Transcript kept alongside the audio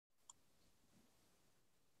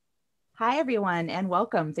Hi, everyone, and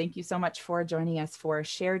welcome. Thank you so much for joining us for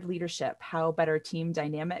Shared Leadership, How Better Team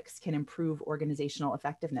Dynamics Can Improve Organizational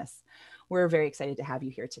Effectiveness. We're very excited to have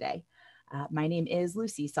you here today. My name is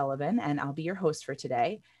Lucy Sullivan, and I'll be your host for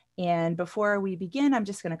today. And before we begin, I'm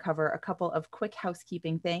just going to cover a couple of quick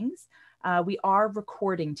housekeeping things. We are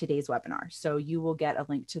recording today's webinar, so you will get a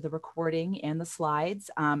link to the recording and the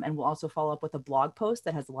slides, and we'll also follow up with a blog post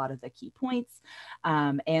that has a lot of the key points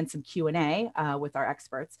and some Q&A with our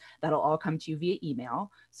experts. That'll all come to you via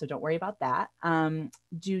email, so don't worry about that.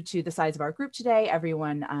 Due to the size of our group today,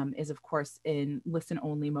 everyone is, of course, in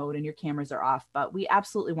listen-only mode and your cameras are off, but we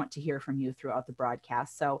absolutely want to hear from you throughout the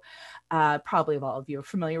broadcast. So probably all of you are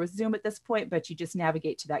familiar with Zoom at this point, but you just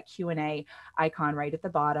navigate to that Q&A icon right at the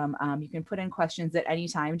bottom. You can put in questions at any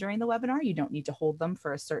time during the webinar. You don't need to hold them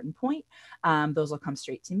for a certain point. Those will come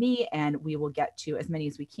straight to me, and we will get to as many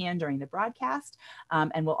as we can during the broadcast.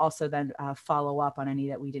 And we'll also then follow up on any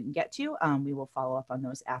that we didn't get to. We will follow up on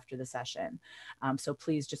those after the session. So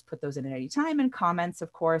please just put those in at any time, and comments,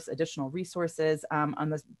 of course, additional resources on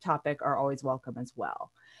this topic are always welcome as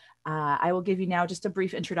well. I will give you now just a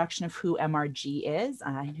brief introduction of who MRG is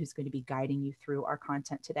and who's going to be guiding you through our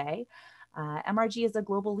content today. MRG is a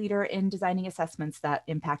global leader in designing assessments that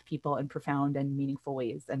impact people in profound and meaningful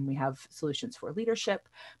ways. And we have solutions for leadership,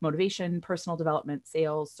 motivation, personal development,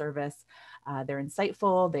 sales, service. They're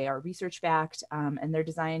insightful, they are research-backed, and they're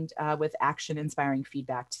designed with action-inspiring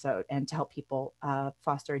feedback and to help people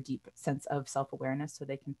foster a deep sense of self-awareness so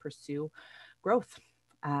they can pursue growth.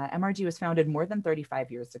 MRG was founded more than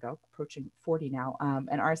 35 years ago, approaching 40 now,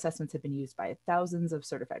 and our assessments have been used by thousands of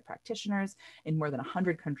certified practitioners in more than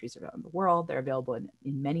 100 countries around the world. They're available in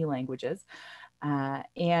many languages.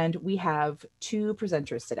 And we have two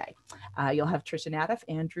presenters today. You'll have Trisha Nadiff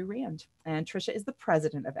and Drew Rand. And Trisha is the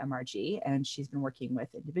president of MRG, and she's been working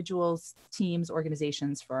with individuals, teams,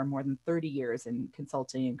 organizations for more than 30 years in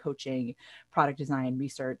consulting and coaching, product design,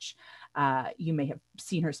 research. You may have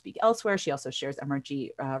seen her speak elsewhere. She also shares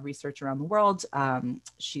MRG research around the world.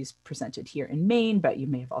 She's presented here in Maine, but you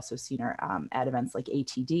may have also seen her at events like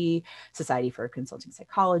ATD, Society for Consulting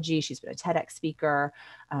Psychology. She's been a TEDx speaker,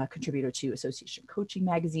 contributor to Association Coaching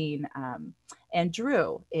Magazine. And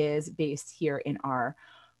Drew is based here in our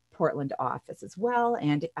Portland office as well.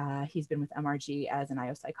 And he's been with MRG as an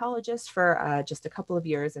IO psychologist for just a couple of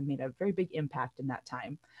years and made a very big impact in that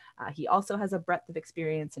time. He also has a breadth of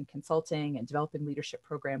experience in consulting and developing leadership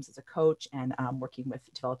programs as a coach and working with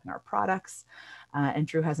developing our products. And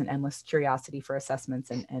Drew has an endless curiosity for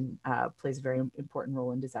assessments and plays a very important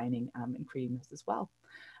role in designing and creating those as well.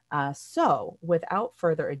 So without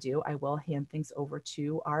further ado, I will hand things over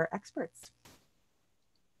to our experts.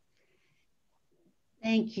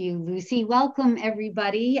 Thank you, Lucy. Welcome,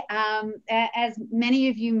 everybody. As many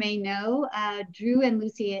of you may know, Drew and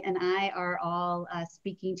Lucy and I are all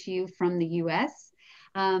speaking to you from the US.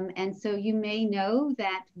 And so you may know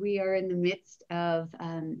that we are in the midst of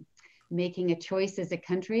making a choice as a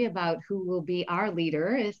country about who will be our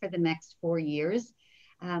leader for the next 4 years.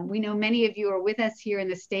 We know many of you are with us here in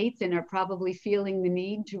the States and are probably feeling the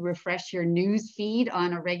need to refresh your news feed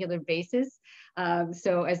on a regular basis.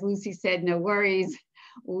 So as Lucy said, no worries.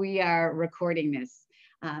 We are recording this.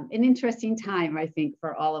 An interesting time, I think,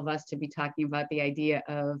 for all of us to be talking about the idea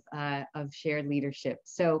of shared leadership.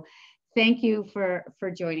 So thank you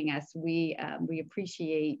for joining us. We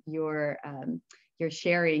appreciate your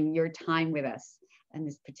sharing your time with us on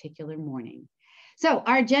this particular morning. So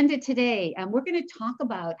our agenda today, we're going to talk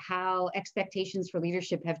about how expectations for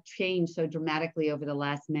leadership have changed so dramatically over the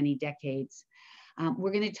last many decades.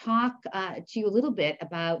 We're going to talk to you a little bit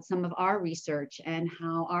about some of our research and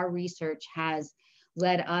how our research has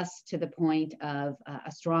led us to the point of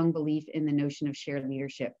a strong belief in the notion of shared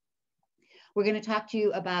leadership. We're going to talk to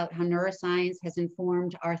you about how neuroscience has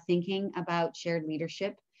informed our thinking about shared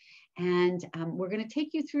leadership. And we're going to take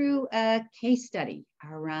you through a case study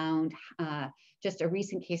around just a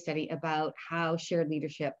recent case study about how shared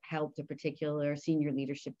leadership helped a particular senior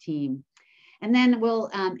leadership team. And then we'll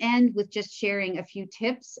end with just sharing a few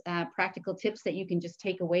tips, practical tips that you can just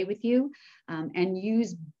take away with you and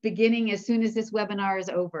use beginning as soon as this webinar is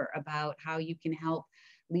over about how you can help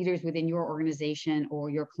leaders within your organization or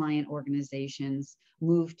your client organizations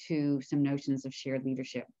move to some notions of shared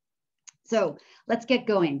leadership. So let's get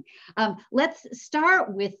going. Let's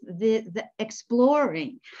start with the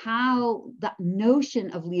exploring how the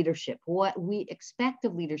notion of leadership, what we expect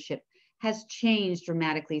of leadership, has changed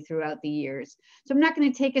dramatically throughout the years. So I'm not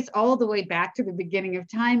going to take us all the way back to the beginning of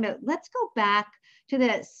time, but let's go back to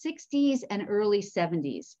the 60s and early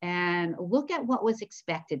 70s and look at what was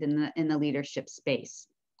expected in the leadership space.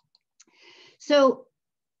 So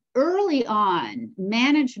early on,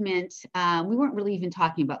 management, we weren't really even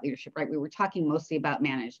talking about leadership, right? We were talking mostly about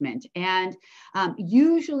management. And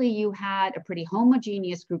usually you had a pretty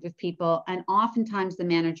homogeneous group of people, and oftentimes the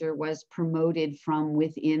manager was promoted from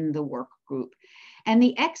within the work group. And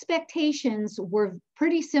the expectations were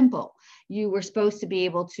pretty simple. You were supposed to be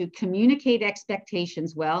able to communicate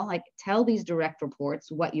expectations well, like tell these direct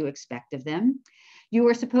reports what you expect of them. You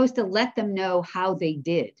were supposed to let them know how they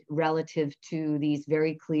did relative to these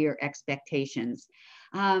very clear expectations.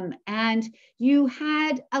 And you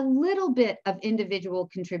had a little bit of individual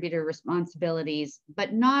contributor responsibilities,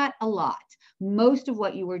 but not a lot. Most of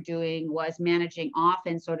what you were doing was managing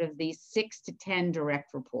often sort of these 6 to 10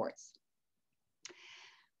 direct reports.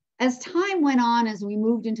 As time went on, as we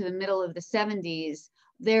moved into the middle of the 70s,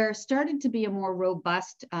 there started to be a more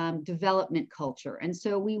robust development culture. And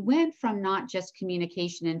so we went from not just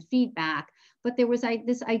communication and feedback, but there was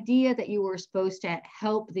this idea that you were supposed to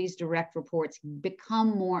help these direct reports become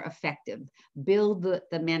more effective, build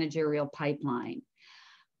the managerial pipeline.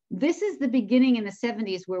 This is the beginning in the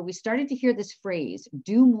 70s where we started to hear this phrase,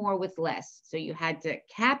 do more with less. So you had to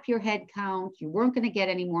cap your head count. You weren't going to get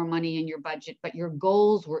any more money in your budget, but your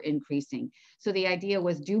goals were increasing. So the idea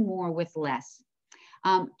was do more with less.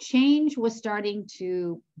 Change was starting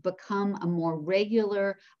to become a more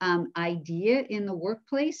regular idea in the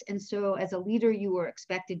workplace. And so as a leader, you were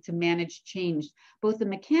expected to manage change, both the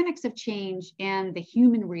mechanics of change and the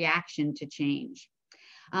human reaction to change.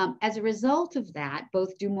 As a result of that,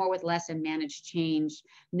 both do more with less and manage change,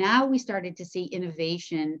 now we started to see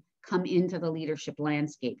innovation come into the leadership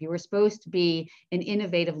landscape. You were supposed to be an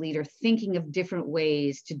innovative leader, thinking of different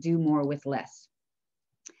ways to do more with less.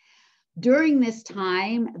 During this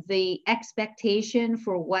time, the expectation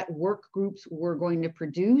for what work groups were going to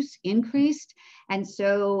produce increased. And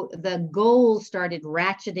so the goals started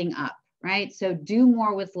ratcheting up, right? So do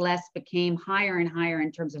more with less became higher and higher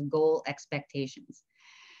in terms of goal expectations.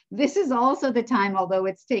 This is also the time, although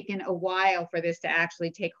it's taken a while for this to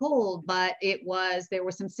actually take hold, but there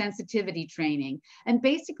was some sensitivity training. And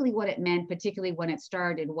basically what it meant, particularly when it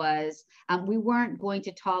started, was we weren't going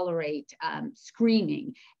to tolerate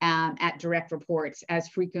screaming at direct reports as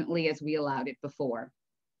frequently as we allowed it before.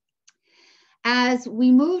 As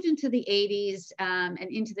we moved into the 80s and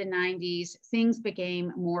into the 90s, things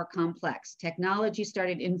became more complex. Technology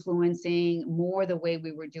started influencing more the way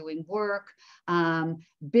we were doing work.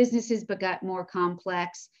 Businesses got more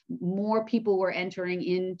complex. More people were entering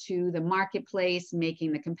into the marketplace,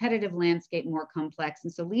 making the competitive landscape more complex.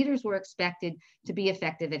 And so leaders were expected to be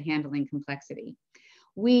effective at handling complexity.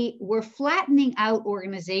 We were flattening out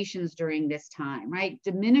organizations during this time, right?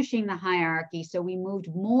 Diminishing the hierarchy. So we moved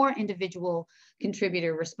more individual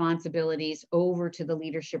contributor responsibilities over to the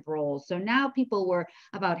leadership roles. So now people were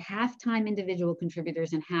about half-time individual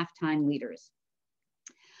contributors and half-time leaders.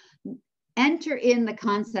 Enter in the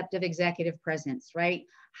concept of executive presence, right?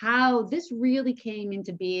 How this really came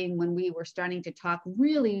into being when we were starting to talk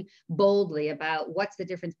really boldly about what's the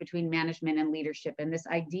difference between management and leadership. And this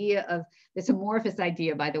idea of this amorphous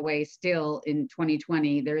idea, by the way, still in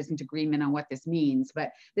 2020, there isn't agreement on what this means,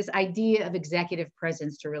 but this idea of executive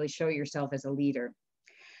presence to really show yourself as a leader.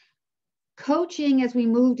 Coaching, as we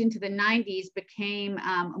moved into the 90s, became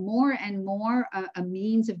more and more a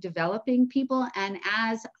means of developing people. And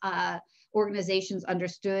as organizations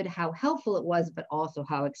understood how helpful it was, but also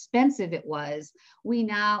how expensive it was, we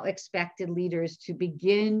now expected leaders to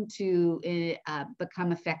begin to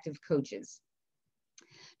become effective coaches.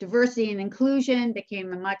 Diversity and inclusion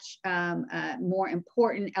became a much more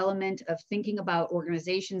important element of thinking about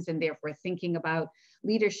organizations and therefore thinking about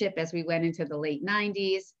leadership as we went into the late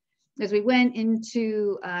 90s. As we went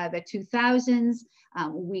into the 2000s,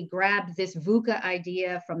 we grabbed this VUCA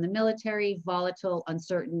idea from the military: volatile,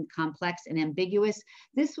 uncertain, complex, and ambiguous.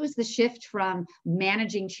 This was the shift from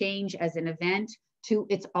managing change as an event to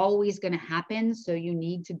it's always going to happen, so you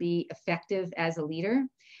need to be effective as a leader.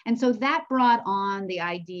 And so that brought on the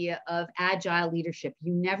idea of agile leadership.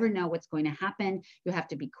 You never know what's going to happen. You have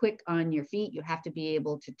to be quick on your feet. You have to be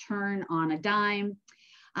able to turn on a dime.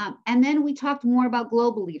 And then we talked more about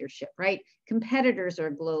global leadership, right? Competitors are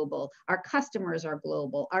global, our customers are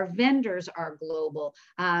global, our vendors are global.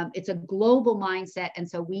 It's a global mindset. And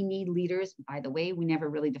so we need leaders. By the way, we never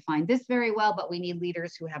really defined this very well, but we need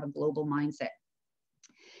leaders who have a global mindset.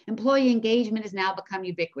 Employee engagement has now become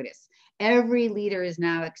ubiquitous. Every leader is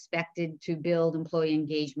now expected to build employee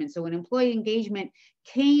engagement. So when employee engagement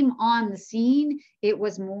came on the scene, it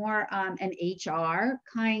was more an HR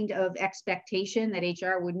kind of expectation that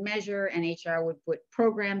HR would measure and HR would put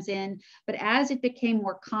programs in. But as it became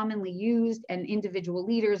more commonly used and individual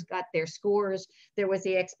leaders got their scores, there was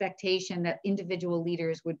the expectation that individual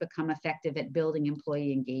leaders would become effective at building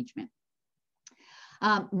employee engagement.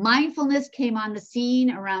 Mindfulness came on the scene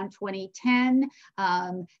around 2010.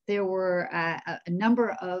 There were a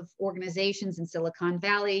number of organizations in Silicon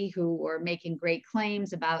Valley who were making great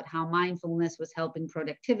claims about how mindfulness was helping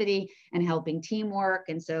productivity and helping teamwork.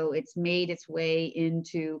 And so it's made its way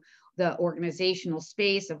into the organizational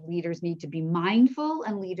space of leaders need to be mindful,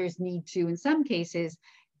 and leaders need to, in some cases,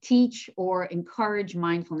 teach or encourage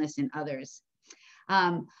mindfulness in others.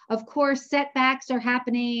 Of course, setbacks are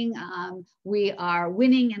happening. We are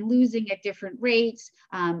winning and losing at different rates.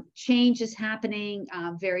 Change is happening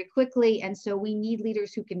very quickly. And so we need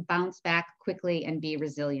leaders who can bounce back quickly and be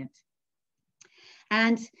resilient.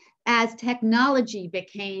 And as technology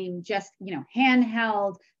became just,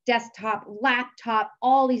 handheld, desktop, laptop,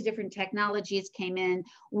 all these different technologies came in,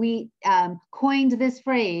 we coined this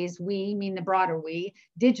phrase, we mean the broader we,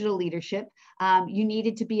 digital leadership. You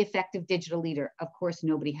needed to be effective digital leader. Of course,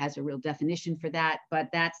 nobody has a real definition for that, but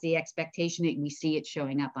that's the expectation that we see it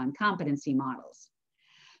showing up on competency models.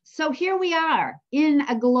 So here we are in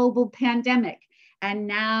a global pandemic. And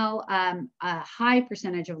now a high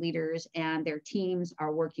percentage of leaders and their teams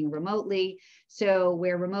are working remotely. So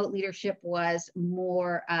where remote leadership was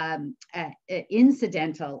more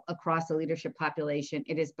incidental across the leadership population,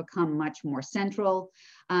 it has become much more central.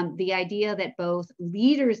 The idea that both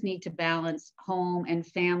leaders need to balance home and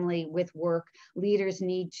family with work, leaders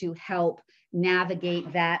need to help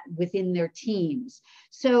navigate that within their teams.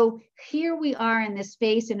 So here we are in this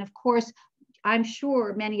space, and of course, I'm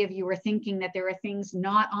sure many of you are thinking that there are things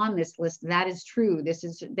not on this list. That is true.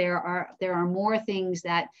 There are more things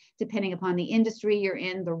that, depending upon the industry you're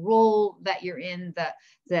in, the role that you're in,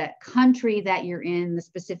 the country that you're in, the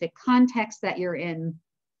specific context that you're in,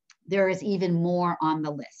 there is even more on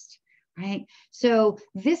the list, right? So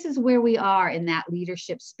this is where we are in that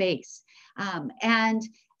leadership space. And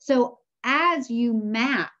so as you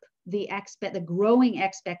map the growing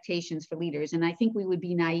expectations for leaders, and I think we would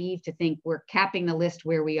be naive to think we're capping the list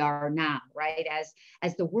where we are now, right?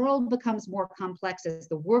 As the world becomes more complex, as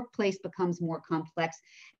the workplace becomes more complex,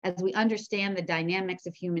 as we understand the dynamics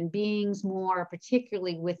of human beings more,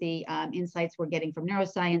 particularly with the insights we're getting from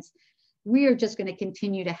neuroscience, we are just going to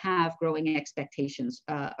continue to have growing expectations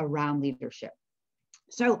around leadership.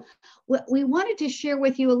 So we wanted to share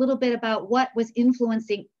with you a little bit about what was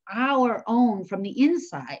influencing our own, from the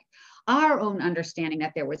inside, our own understanding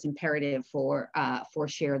that there was imperative for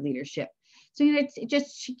shared leadership. So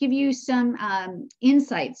just give you some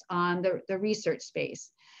insights on the research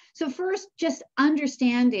space. So first, just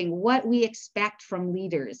understanding what we expect from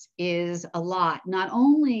leaders is a lot, not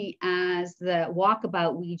only as the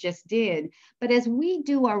walkabout we just did, but as we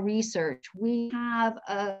do our research, we have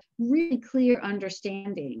a really clear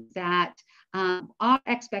understanding that our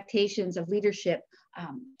expectations of leadership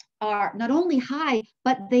are not only high,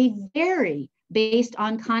 but they vary based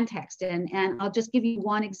on context. And I'll just give you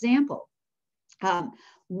one example.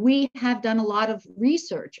 We have done a lot of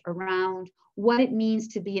research around what it means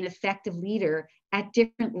to be an effective leader at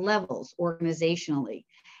different levels organizationally.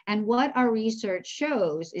 And what our research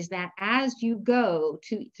shows is that as you go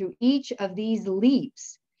through each of these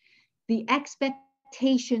leaps, the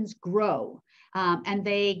expectations grow. And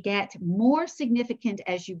they get more significant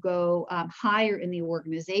as you go higher in the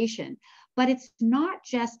organization. But it's not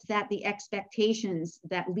just that the expectations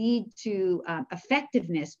that lead to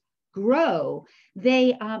effectiveness grow,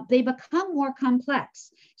 they become more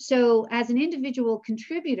complex. So as an individual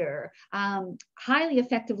contributor, highly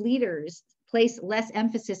effective leaders place less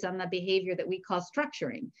emphasis on the behavior that we call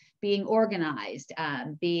structuring, being organized,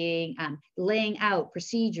 laying out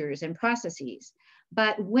procedures and processes.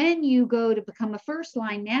 But when you go to become a first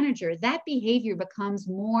line manager, that behavior becomes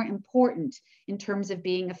more important in terms of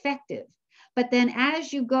being effective. But then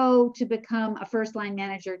as you go to become a first line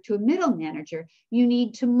manager to a middle manager, you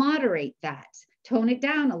need to moderate that, tone it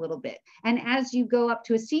down a little bit. And as you go up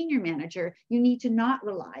to a senior manager, you need to not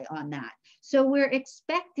rely on that. So we're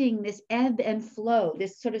expecting this ebb and flow,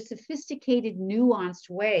 this sort of sophisticated, nuanced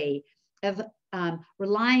way of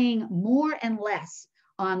relying more and less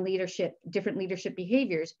on leadership, different leadership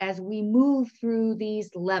behaviors as we move through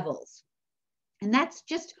these levels. And that's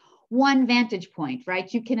just one vantage point,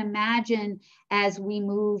 right? You can imagine as we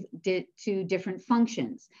move to different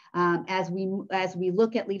functions, as we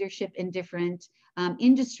look at leadership in different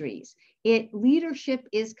industries, Leadership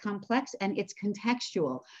is complex and it's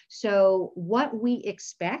contextual. So what we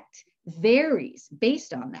expect varies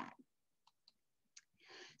based on that.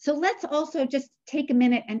 So let's also just take a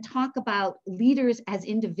minute and talk about leaders as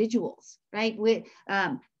individuals, right?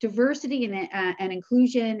 Diversity and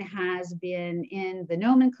inclusion has been in the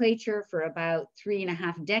nomenclature for about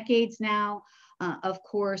 3.5 decades now. Of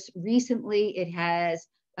course, recently it has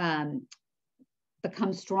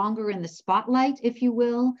become stronger in the spotlight, if you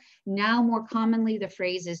will. Now, more commonly, the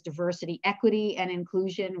phrase is diversity, equity, and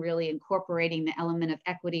inclusion, really incorporating the element of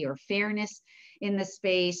equity or fairness in the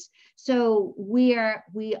space. So we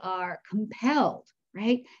are compelled,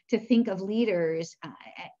 right, to think of leaders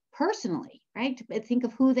personally, right, to think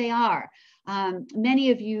of who they are.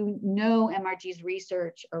 Many of you know MRG's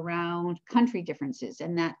research around country differences,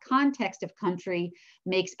 and that context of country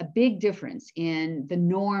makes a big difference in the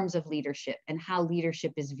norms of leadership and how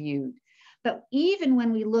leadership is viewed. But even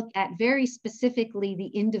when we look at very specifically the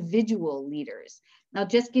individual leaders, I'll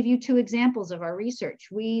just give you 2 examples of our research.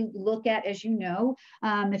 We look at, as you know,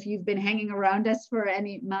 if you've been hanging around us for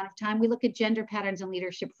any amount of time, we look at gender patterns in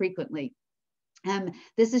leadership frequently.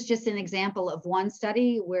 This is just an example of one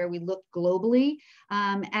study where we looked globally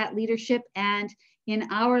at leadership. And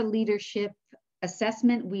in our leadership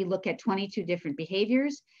assessment, we look at 22 different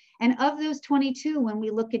behaviors. And of those 22, when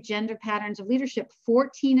we look at gender patterns of leadership,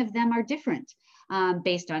 14 of them are different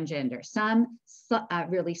based on gender. Some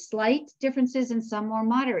really slight differences and some more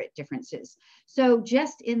moderate differences. So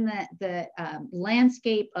just in the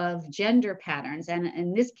landscape of gender patterns, and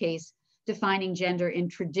in this case, defining gender in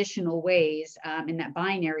traditional ways, in that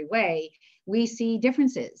binary way, we see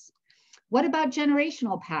differences. What about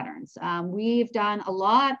generational patterns? We've done a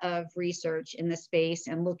lot of research in this space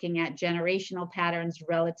and looking at generational patterns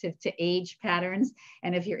relative to age patterns.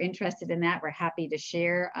 And if you're interested in that, we're happy to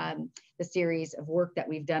share the series of work that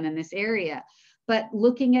we've done in this area. But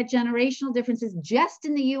looking at generational differences just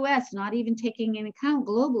in the US, not even taking into account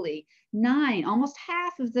globally, almost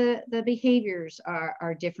half of the behaviors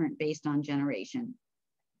are different based on generation.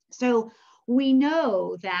 So we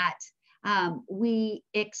know that we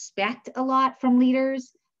expect a lot from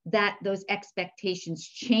leaders, that those expectations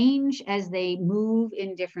change as they move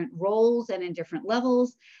in different roles and in different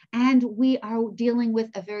levels. And we are dealing with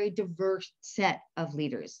a very diverse set of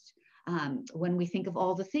leaders. When we think of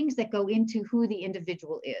all the things that go into who the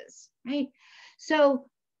individual is, right? So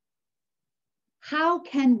how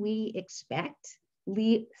can we expect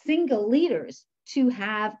single leaders to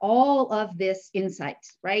have all of this insight,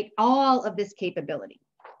 right? All of this capability.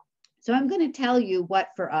 So I'm going to tell you what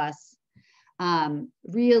for us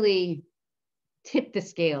really tipped the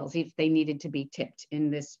scales if they needed to be tipped in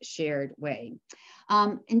this shared way.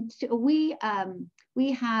 And so we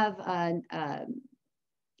have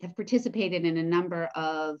participated in a number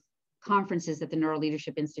of conferences that the Neuro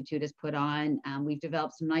Leadership Institute has put on. We've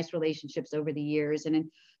developed some nice relationships over the years. And in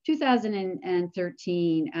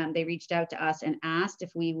 2013, they reached out to us and asked if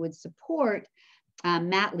we would support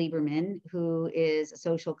Matt Lieberman, who is a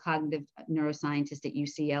social cognitive neuroscientist at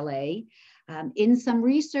UCLA, in some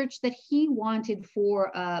research that he wanted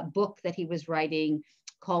for a book that he was writing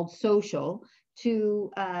called Social,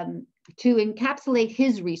 to encapsulate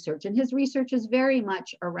his research. And his research is very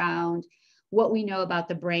much around what we know about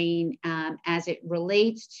the brain as it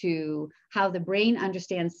relates to how the brain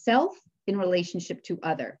understands self in relationship to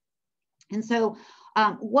other. And so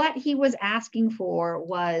what he was asking for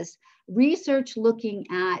was research looking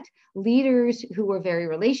at leaders who were very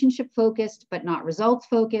relationship focused, but not results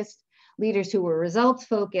focused, leaders who were results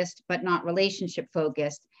focused, but not relationship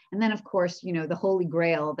focused. And then, of course, you know, the holy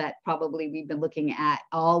grail that probably we've been looking at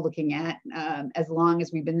as long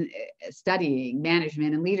as we've been studying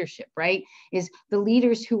management and leadership, right, is the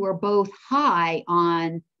leaders who are both high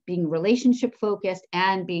on being relationship focused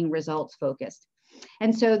and being results focused.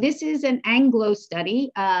 And so this is an Anglo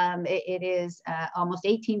study. It is almost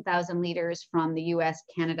 18,000 leaders from the US,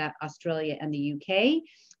 Canada, Australia, and the UK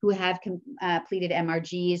who have completed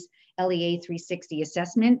MRG's LEA 360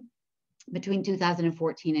 assessment between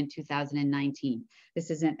 2014 and 2019.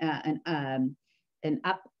 This is an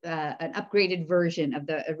upgraded version of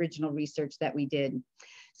the original research that we did.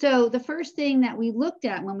 So the first thing that we looked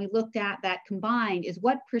at when we looked at that combined is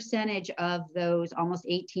what percentage of those almost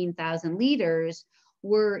 18,000 leaders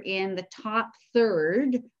were in the top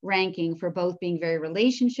third ranking for both being very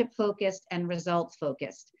relationship focused and results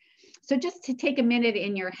focused. So just to take a minute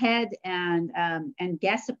in your head and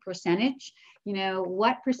guess a percentage, you know,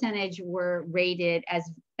 what percentage were rated as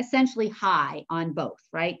essentially high on both,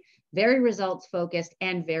 right? Very results focused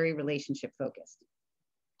and very relationship focused.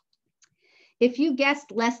 If you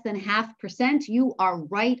guessed less than 0.5%, you are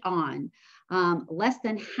right on. Less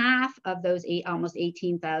than half of those almost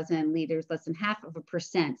 18,000 leaders, less than half of a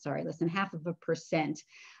percent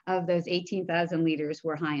of those 18,000 leaders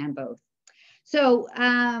were high on both. So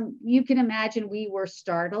you can imagine we were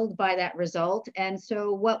startled by that result. And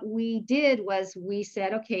so what we did was we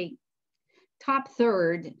said, okay, top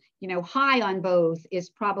third, high on both is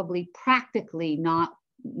probably practically not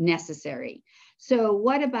necessary. So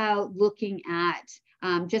what about looking at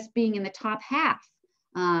just being in the top half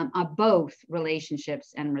of both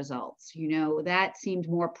relationships and results? That seemed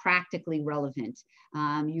more practically relevant.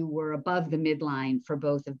 You were above the midline for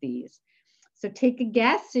both of these. So take a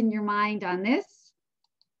guess in your mind on this.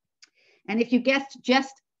 And if you guessed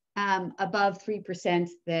just above 3%,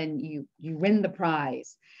 then you win the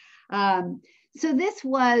prize. So this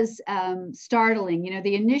was startling.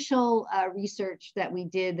 The initial research that we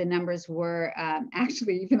did, the numbers were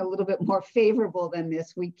actually even a little bit more favorable than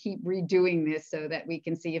this. We keep redoing this so that we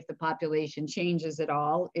can see if the population changes at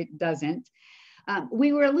all. It doesn't.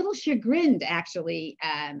 We were a little chagrined, actually,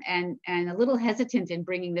 and a little hesitant in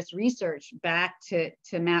bringing this research back to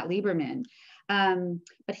Matt Lieberman.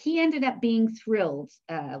 But he ended up being thrilled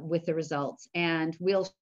with the results, and we'll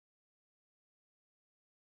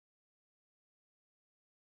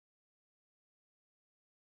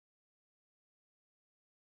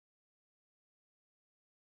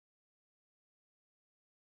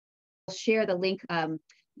share the link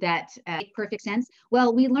that makes perfect sense.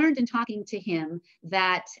 Well, we learned in talking to him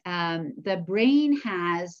that the brain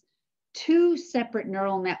has two separate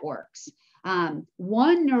neural networks.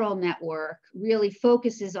 One neural network really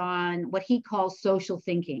focuses on what he calls social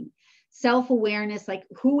thinking, self-awareness, like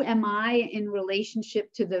who am I in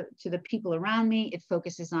relationship to the people around me. It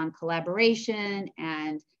focuses on collaboration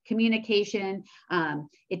and communication.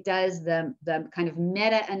 It does the kind of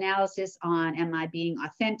meta-analysis on, am I being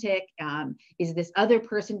authentic? Is this other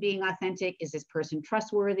person being authentic? Is this person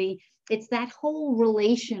trustworthy? It's that whole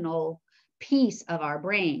relational piece of our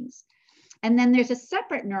brains. And then there's a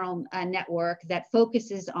separate neural network that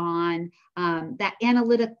focuses on that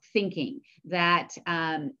analytic thinking, that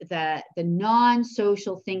the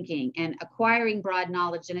non-social thinking and acquiring broad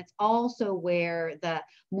knowledge. And it's also where the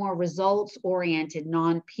more results-oriented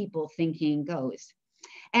non-people thinking goes.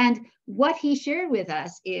 And what he shared with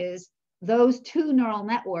us is those two neural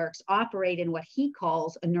networks operate in what he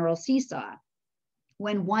calls a neural seesaw.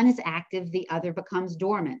 When one is active, the other becomes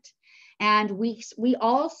dormant. And we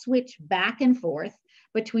all switch back and forth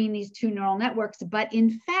between these two neural networks. But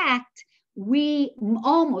in fact,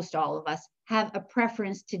 almost all of us, have a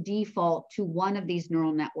preference to default to one of these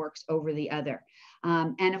neural networks over the other.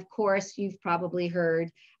 And of course, you've probably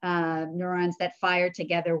heard neurons that fire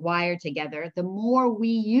together, wire together. The more we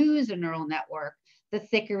use a neural network, the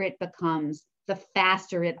thicker it becomes, the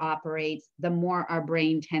faster it operates, the more our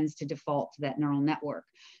brain tends to default to that neural network.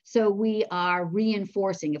 So we are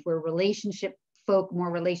reinforcing, if we're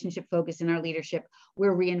more relationship focused in our leadership,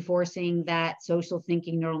 we're reinforcing that social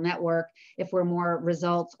thinking neural network. If we're more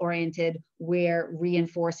results oriented, we're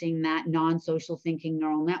reinforcing that non-social thinking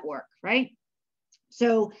neural network, right?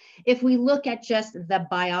 So if we look at just the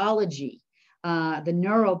biology, the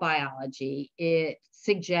neurobiology, it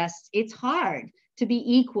suggests it's hard to be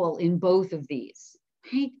equal in both of these,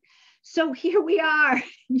 right? So here we are,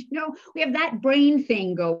 we have that brain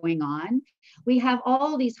thing going on. We have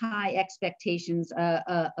all these high expectations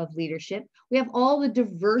of leadership. We have all the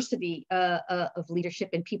diversity of leadership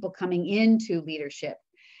and people coming into leadership.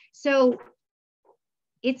 So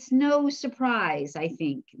it's no surprise, I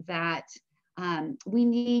think, that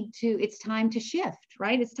it's time to shift,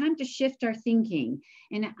 right? It's time to shift our thinking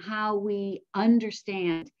and how we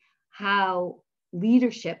understand how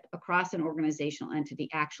leadership across an organizational entity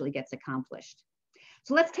actually gets accomplished.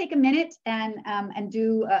 So let's take a minute and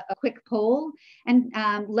do a quick poll and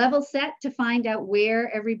level set to find out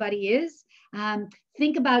where everybody is.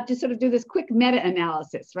 Think about, just sort of do this quick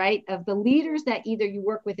meta-analysis, right? Of the leaders that either you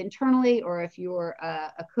work with internally, or if you're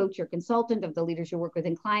a coach or consultant, of the leaders you work with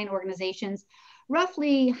in client organizations,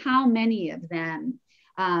 roughly how many of them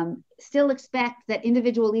still expect that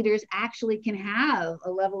individual leaders actually can have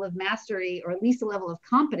a level of mastery, or at least a level of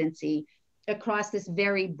competency, across this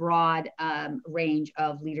very broad range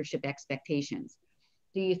of leadership expectations.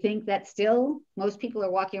 Do you think that still most people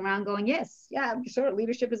are walking around going, yes, yeah, sure,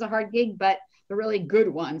 leadership is a hard gig, but the really good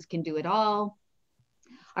ones can do it all?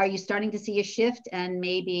 Are you starting to see a shift, and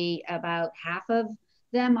maybe about half of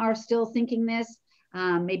them are still thinking this?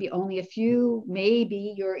 Maybe only a few.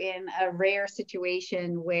 Maybe you're in a rare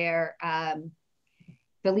situation where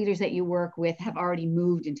the leaders that you work with have already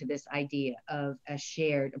moved into this idea of a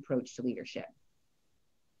shared approach to leadership.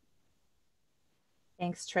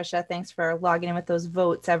 Thanks, Tricia. Thanks for logging in with those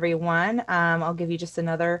votes, everyone. I'll give you just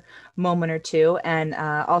another moment or two, and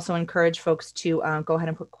also encourage folks to go ahead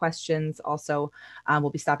and put questions. Also, we'll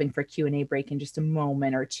be stopping for a Q&A break in just a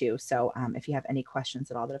moment or two. So if you have any questions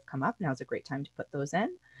at all that have come up, now's a great time to put those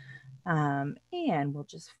in. And we'll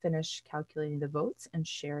just finish calculating the votes and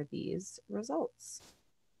share these results.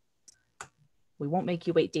 We won't make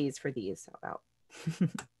you wait days for these. How about?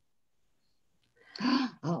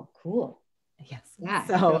 Oh, cool. Yes.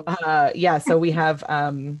 Yeah, so we have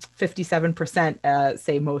 57%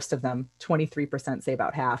 say most of them, 23% say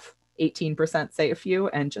about half, 18% say a few,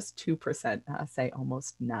 and just 2% say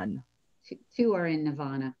almost none. Two are in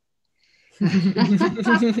Nirvana.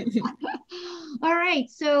 All right.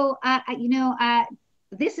 So,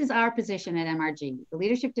 this is our position at MRG. The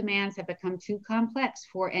leadership demands have become too complex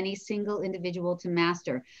for any single individual to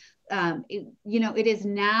master. It is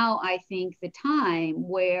now, I think, the time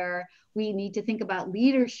where we need to think about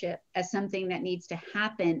leadership as something that needs to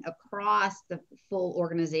happen across the full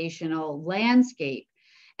organizational landscape.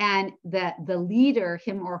 And that the leader,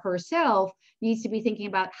 him or herself, needs to be thinking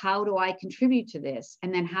about, how do I contribute to this?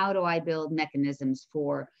 And then how do I build mechanisms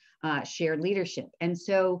for shared leadership? And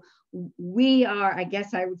so we are, I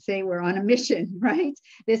guess I would say, we're on a mission, right?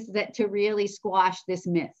 To really squash this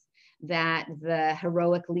myth that the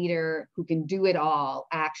heroic leader who can do it all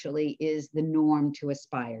actually is the norm to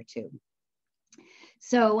aspire to.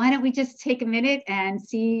 So why don't we just take a minute and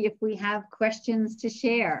see if we have questions to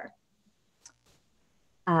share?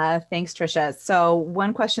 Thanks, Tricia. So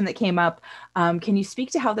one question that came up, can you speak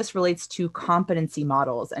to how this relates to competency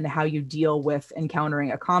models and how you deal with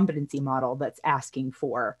encountering a competency model that's asking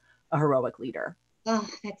for a heroic leader? Oh,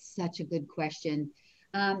 that's such a good question.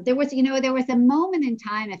 There was a moment in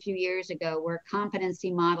time a few years ago where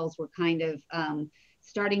competency models were kind of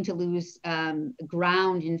starting to lose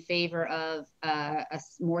ground in favor of a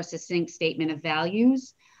more succinct statement of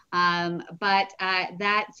values. But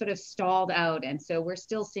that sort of stalled out. And so we're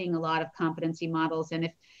still seeing a lot of competency models.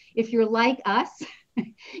 And if you're like us,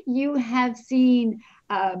 you have seen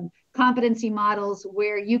competency models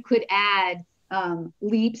where you could add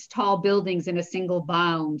leaps tall buildings in a single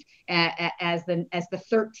bound as the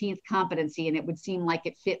 13th competency, and it would seem like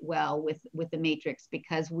it fit well with the matrix,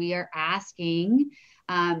 because we are asking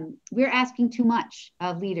too much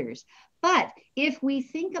of leaders. But if we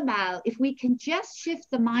can just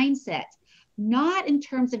shift the mindset, not in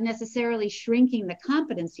terms of necessarily shrinking the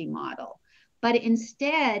competency model, but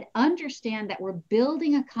instead understand that we're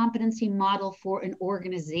building a competency model for an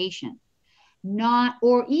organization,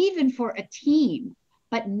 or even for a team,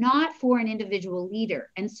 but not for an individual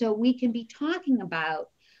leader. And so we can be talking about,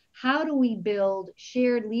 how do we build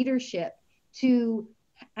shared leadership to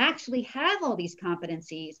actually have all these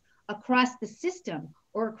competencies across the system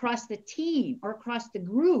or across the team or across the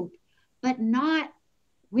group, but not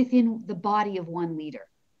within the body of one leader.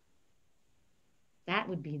 That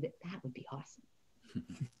would be awesome.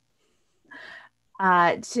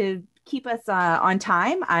 To keep us on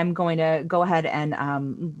time, I'm going to go ahead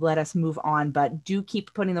and let us move on, but do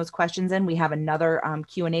keep putting those questions in. We have another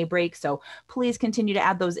Q&A break, so please continue to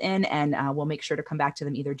add those in, and we'll make sure to come back to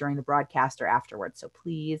them either during the broadcast or afterwards. So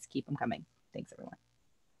please keep them coming. Thanks, everyone.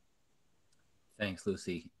 Thanks,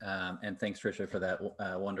 Lucy. And thanks, Tricia, for that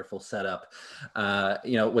wonderful setup.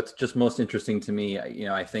 What's just most interesting to me,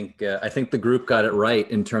 I think the group got it right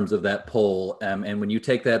in terms of that poll. And when you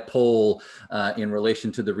take that poll in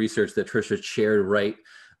relation to the research that Tricia shared right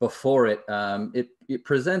before it, it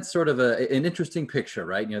presents sort of an interesting picture,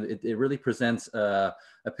 right? It really presents a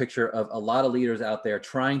picture of a lot of leaders out there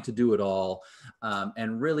trying to do it all,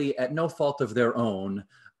 and really at no fault of their own.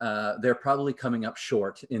 They're probably coming up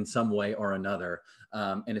short in some way or another.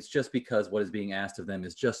 And it's just because what is being asked of them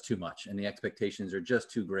is just too much, and the expectations are just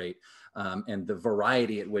too great. And the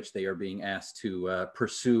variety at which they are being asked to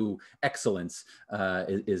pursue excellence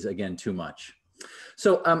is again too much.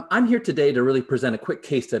 So I'm here today to really present a quick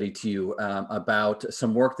case study to you about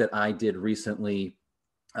some work that I did recently,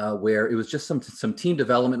 where it was just some team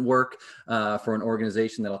development work for an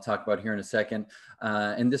organization that I'll talk about here in a second.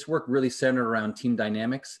 And this work really centered around team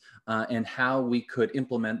dynamics and how we could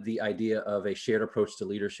implement the idea of a shared approach to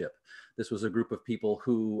leadership. This was a group of people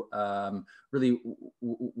who really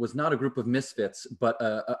was not a group of misfits, but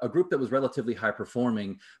a group that was relatively high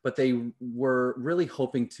performing, but they were really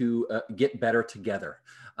hoping to get better together.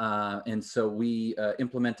 And so we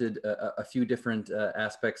implemented a few different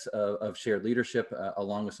aspects of shared leadership,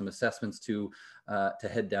 along with some assessments to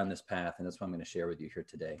head down this path. And that's what I'm going to share with you here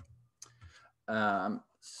today.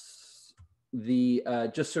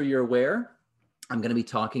 Just so you're aware, I'm going to be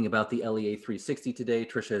talking about the LEA 360 today.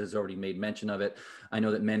 Tricia has already made mention of it. I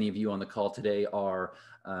know that many of you on the call today are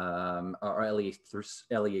LEA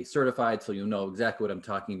certified, so you'll know exactly what I'm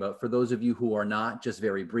talking about. For those of you who are not, just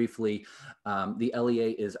very briefly, the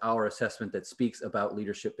LEA is our assessment that speaks about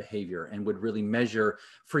leadership behavior and would really measure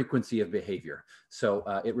frequency of behavior. So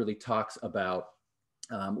it really talks about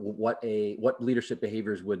what leadership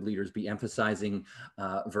behaviors would leaders be emphasizing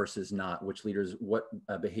versus not, what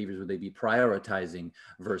behaviors would they be prioritizing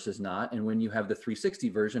versus not. And when you have the 360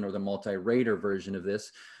 version or the multi-rater version of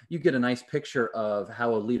this, you get a nice picture of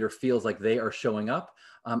how a leader feels like they are showing up,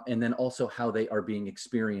 and then also how they are being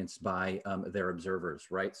experienced by their observers,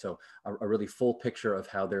 right? So a really full picture of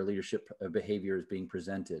how their leadership behavior is being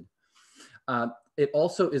presented. It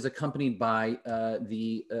also is accompanied by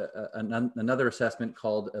another assessment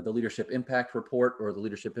called the Leadership Impact Report, or the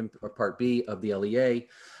Leadership Part B of the LEA.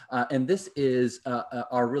 And this is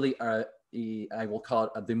I will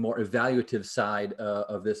call it the more evaluative side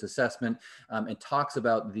of this assessment. It talks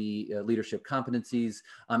about the leadership competencies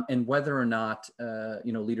and whether or not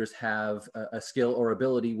leaders have a skill or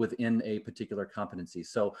ability within a particular competency.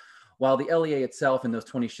 So while the LEA itself and those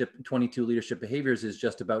 22 leadership behaviors is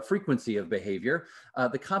just about frequency of behavior,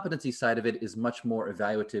 the competency side of it is much more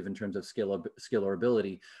evaluative in terms of skill or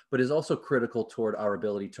ability, but is also critical toward our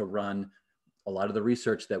ability to run a lot of the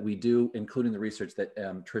research that we do, including the research that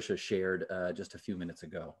Tricia shared just a few minutes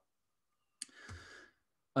ago.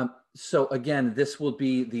 So again, this will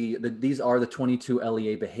be these are the 22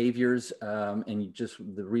 LEA behaviors, and just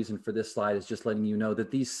the reason for this slide is just letting you know that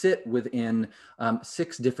these sit within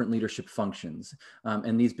 6 different leadership functions,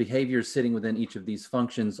 and these behaviors sitting within each of these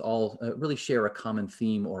functions all really share a common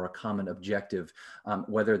theme or a common objective,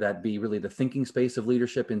 whether that be really the thinking space of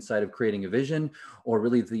leadership inside of creating a vision, or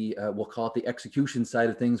really the we'll call it the execution side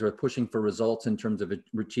of things, or pushing for results in terms of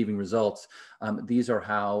achieving results. These are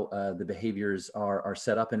how the behaviors are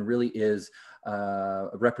set up, and really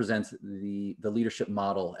represents the leadership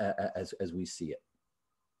model as we see it.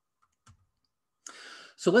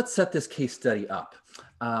 So let's set this case study up.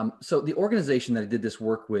 So the organization that I did this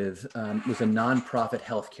work with was a nonprofit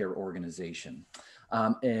healthcare organization.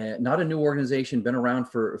 Not a new organization, been around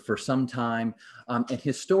for some time. And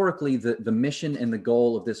historically, the mission and the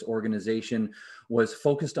goal of this organization was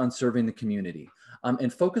focused on serving the community.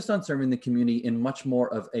 And focused on serving the community in much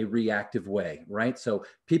more of a reactive way, right? So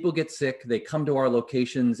people get sick, they come to our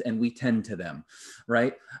locations, and we tend to them,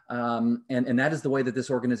 right? And that is the way that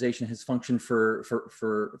this organization has functioned for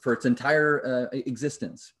its entire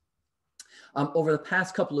existence. Over the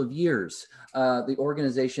past couple of years, the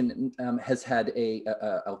organization has had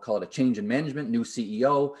I'll call it a change in management, new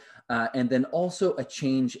CEO, and then also a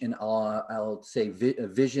change in, I'll say, a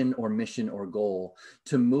vision or mission or goal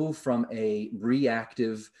to move from a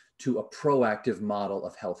reactive to a proactive model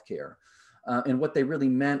of healthcare. And what they really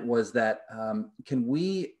meant was that can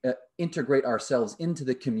we integrate ourselves into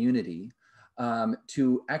the community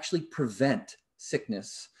to actually prevent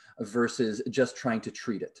sickness versus just trying to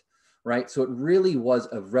treat it, right? So it really was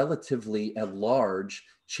a relatively large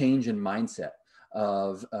change in mindset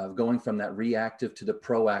of going from that reactive to the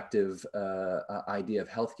proactive idea of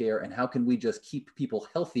healthcare, and how can we just keep people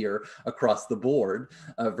healthier across the board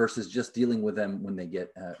versus just dealing with them when they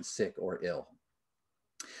get sick or ill.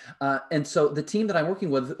 And so the team that I'm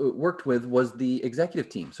worked with was the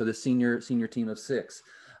executive team, so the senior team of 6.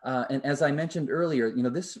 And as I mentioned earlier,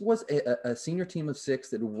 this was a senior team of 6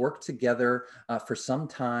 that worked together for some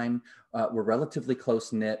time, were relatively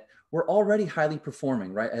close knit. We're already highly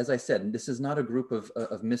performing, right? As I said, this is not a group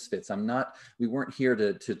of misfits. We weren't here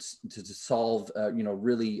to solve,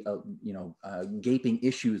 really, gaping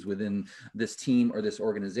issues within this team or this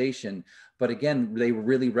organization. But again, they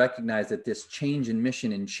really recognized that this change in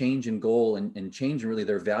mission and change in goal and change in really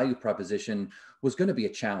their value proposition was going to be a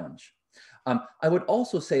challenge. I would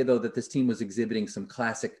also say, though, that this team was exhibiting some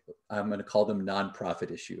classic, I'm going to call them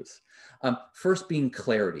nonprofit issues. First being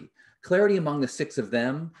clarity among the 6 of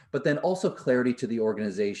them, but then also clarity to the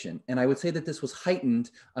organization. And I would say that this was heightened,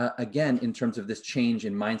 again, in terms of this change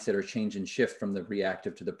in mindset or change in shift from the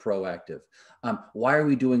reactive to the proactive. Why are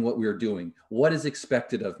we doing what we're doing? What is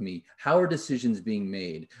expected of me? How are decisions being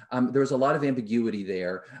made? There was a lot of ambiguity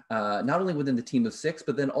there, not only within the team of 6,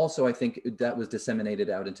 but then also I think that was disseminated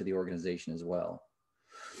out into the organization as well.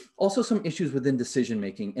 Also some issues within decision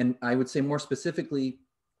making, and I would say more specifically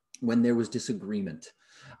when there was disagreement.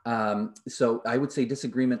 So I would say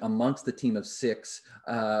disagreement amongst the team of 6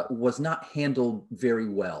 was not handled very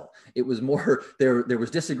well. It was more, there was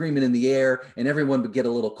disagreement in the air and everyone would get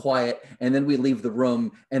a little quiet and then we'd leave the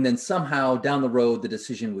room and then somehow down the road, the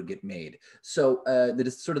decision would get made. So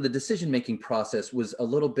sort of the decision-making process was a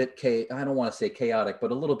little bit, I don't want to say chaotic,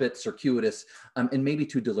 but a little bit circuitous and maybe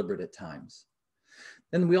too deliberate at times.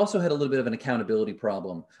 Then we also had a little bit of an accountability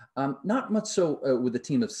problem, not much so with the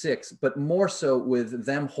team of 6, but more so with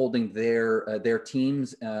them holding their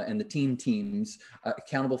teams and the teams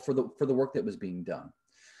accountable for the work that was being done.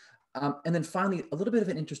 And then finally, a little bit of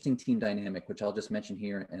an interesting team dynamic, which I'll just mention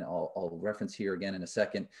here and I'll reference here again in a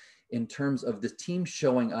second, in terms of the team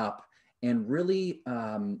showing up and really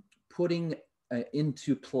putting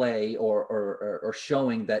into play or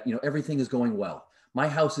showing that, you know, everything is going well. My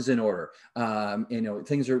house is in order. You know,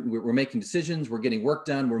 we're making decisions, we're getting work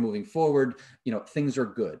done, we're moving forward, you know, things are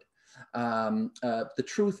good. The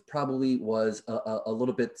truth probably was a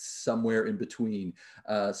little bit somewhere in between.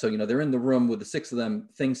 So, you know, they're in the room with the 6 of them,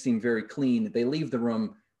 things seem very clean. They leave the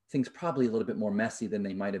room, things probably a little bit more messy than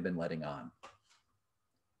they might have been letting on.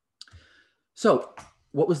 So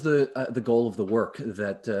what was the goal of the work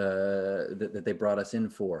that they brought us in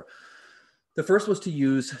for? The first was to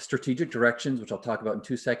use strategic directions, which I'll talk about in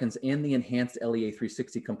 2 seconds, and the enhanced LEA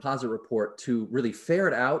 360 composite report to really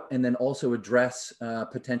ferret out and then also address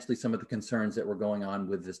potentially some of the concerns that were going on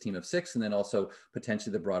with this team of 6 and then also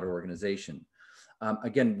potentially the broader organization.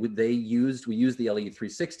 Again, we used the LEA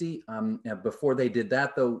 360. Before they did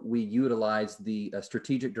that, though, we utilized the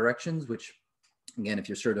strategic directions, which, again, if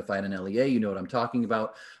you're certified in LEA, you know what I'm talking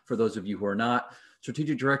about. For those of you who are not,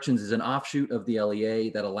 strategic directions is an offshoot of the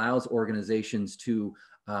LEA that allows organizations to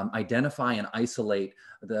identify and isolate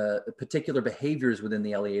the particular behaviors within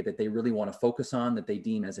the LEA that they really want to focus on, that they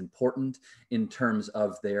deem as important in terms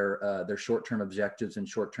of their short-term objectives and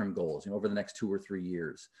short-term goals, you know, over the next 2 or 3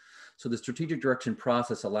 years. So the strategic direction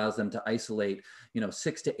process allows them to isolate, you know,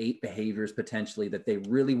 6 to 8 behaviors potentially that they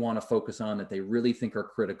really want to focus on, that they really think are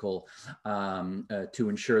critical to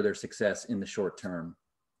ensure their success in the short term.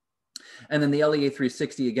 And then the LEA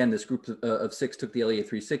 360, again, this group of 6 took the LEA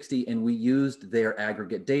 360 and we used their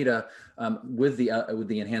aggregate data with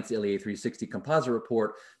the enhanced LEA 360 composite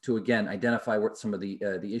report to, again, identify what some of the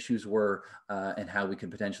issues were and how we could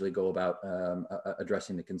potentially go about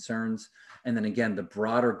addressing the concerns. And then again, the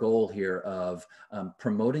broader goal here of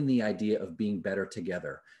promoting the idea of being better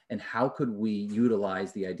together and how could we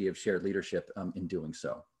utilize the idea of shared leadership in doing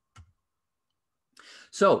so.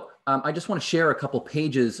 So I just want to share a couple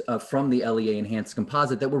pages from the LEA Enhanced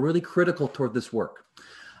Composite that were really critical toward this work.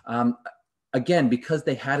 Again, because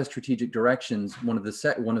they had a strategic directions, one of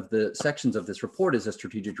the sections of this report is a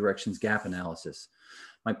strategic directions gap analysis.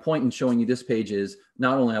 My point in showing you this page is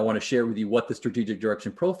not only I want to share with you what the strategic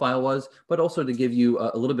direction profile was, but also to give you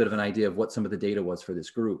a little bit of an idea of what some of the data was for this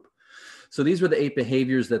group. So these were the 8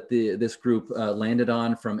 behaviors that this group landed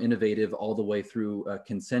on, from innovative all the way through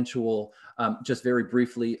consensual. Just very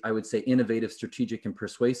briefly, I would say innovative, strategic, and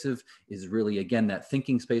persuasive is really, again, that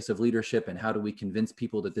thinking space of leadership and how do we convince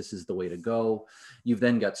people that this is the way to go. You've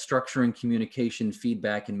then got structuring, communication,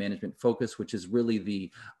 feedback, and management focus, which is really the,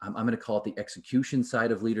 I'm going to call it the execution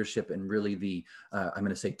side of leadership and really the, I'm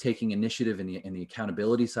going to say taking initiative in the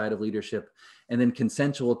accountability side of leadership. And then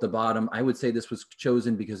consensual at the bottom, I would say this was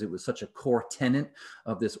chosen because it was such a core tenet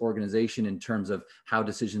of this organization in terms of how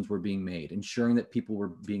decisions were being made, ensuring that people were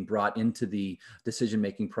being brought into the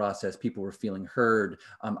decision-making process, people were feeling heard,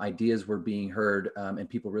 ideas were being heard, and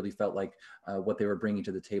people really felt like what they were bringing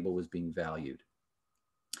to the table was being valued.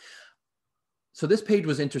 So this page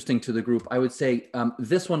was interesting to the group. I would say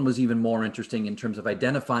this one was even more interesting in terms of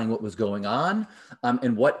identifying what was going on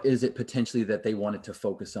and what is it potentially that they wanted to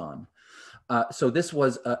focus on. So this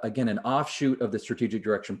was, again, an offshoot of the strategic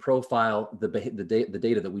direction profile, the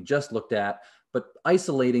data that we just looked at, but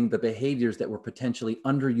isolating the behaviors that were potentially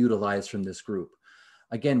underutilized from this group.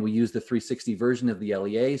 Again, we use the 360 version of the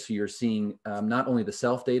LEA, so you're seeing not only the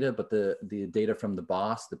self data, but the data from the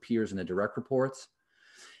boss, the peers, and the direct reports.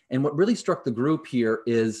 And what really struck the group here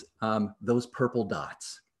is those purple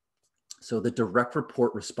dots. So the direct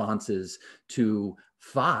report responses to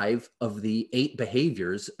 5 of the 8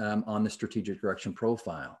 behaviors on the strategic direction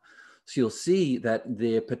profile. So you'll see that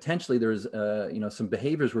potentially there's some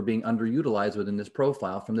behaviors were being underutilized within this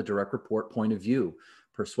profile from the direct report point of view: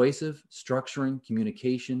 persuasive, structuring,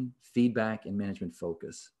 communication, feedback, and management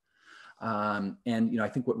focus. And I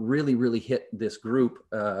think what really hit this group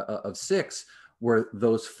of 6 were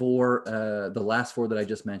those four, the last four that I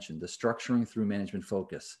just mentioned, the structuring through management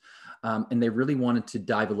focus. And they really wanted to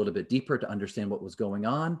dive a little bit deeper to understand what was going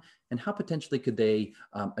on and how potentially could they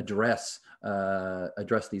address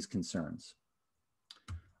these concerns.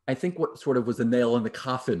 I think what sort of was the nail in the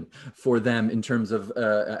coffin for them in terms of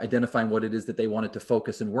identifying what it is that they wanted to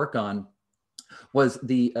focus and work on was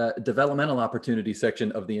the developmental opportunity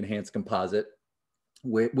section of the enhanced composite,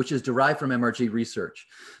 which is derived from MRG research.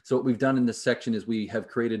 So what we've done in this section is we have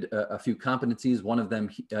created a few competencies. One of them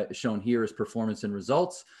shown here is performance and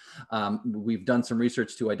results. We've done some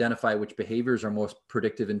research to identify which behaviors are most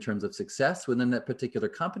predictive in terms of success within that particular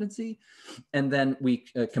competency. And then we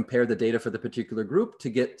compare the data for the particular group to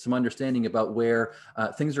get some understanding about where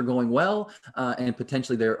things are going well and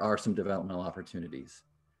potentially there are some developmental opportunities.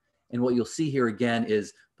 And what you'll see here again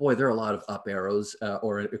is, boy, there are a lot of up arrows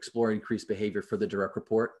or explore increased behavior for the direct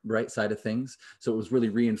report, right, side of things. So it was really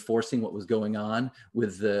reinforcing what was going on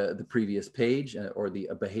with the previous page or the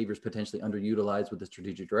behaviors potentially underutilized with the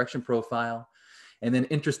strategic direction profile. And then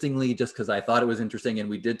interestingly, just because I thought it was interesting and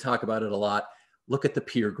we did talk about it a lot, look at the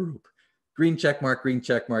peer group. Green check mark, green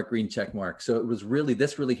check mark, green check mark. So it was really,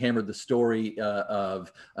 this really hammered the story of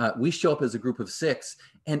we show up as a group of 6.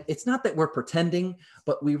 And it's not that we're pretending,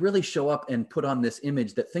 but we really show up and put on this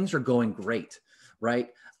image that things are going great, right?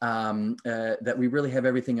 That we really have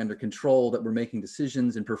everything under control, that we're making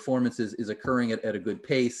decisions and performance is occurring at a good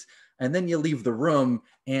pace. And then you leave the room.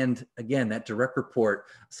 And again, that direct report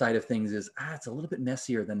side of things is, it's a little bit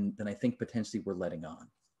messier than I think potentially we're letting on.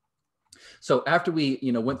 So after we,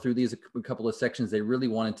 went through these a couple of sections, they really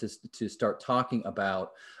wanted to start talking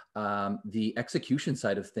about the execution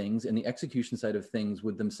side of things and the execution side of things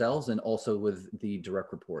with themselves and also with the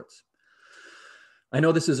direct reports. I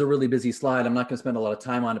know this is a really busy slide. I'm not going to spend a lot of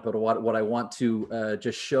time on it, but what I want to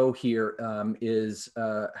just show here is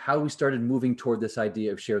how we started moving toward this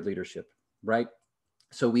idea of shared leadership, right?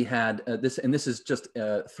 So we had this, and this is just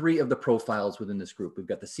 3 of the profiles within this group. We've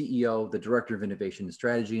got the CEO, the Director of Innovation and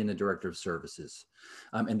Strategy, and the Director of Services.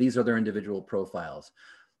 And these are their individual profiles.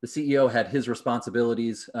 The CEO had his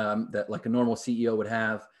responsibilities that like a normal CEO would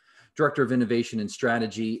have. Director of Innovation and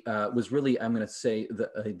Strategy was really, I'm going to say,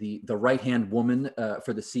 the right-hand woman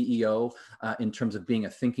for the CEO in terms of being a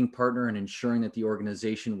thinking partner and ensuring that the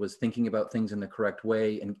organization was thinking about things in the correct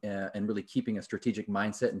way and really keeping a strategic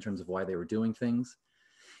mindset in terms of why they were doing things.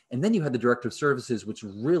 And then you had the Director of Services, which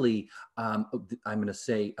really, I'm going to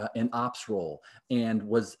say, an ops role and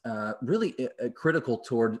was really critical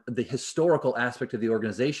toward the historical aspect of the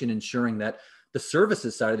organization, ensuring that the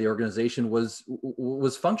services side of the organization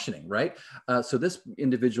was functioning, right? So this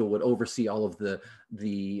individual would oversee all of the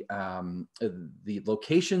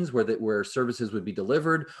locations where services would be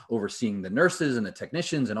delivered, overseeing the nurses and the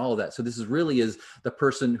technicians and all of that. So this is really the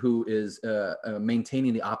person who is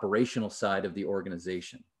maintaining the operational side of the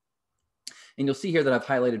organization. And you'll see here that I've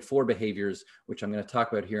highlighted 4 behaviors, which I'm going to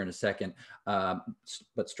talk about here in a second,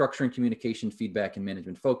 but structuring, communication, feedback, and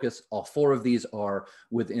management focus. All 4 of these are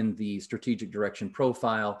within the strategic direction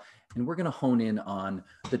profile. And we're going to hone in on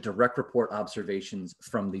the direct report observations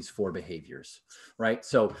from these 4 behaviors, right?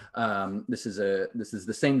 So this is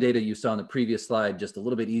the same data you saw on the previous slide, just a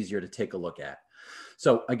little bit easier to take a look at.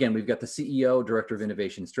 So again, we've got the CEO, Director of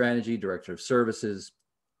Innovation Strategy, Director of Services.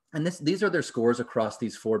 And these are their scores across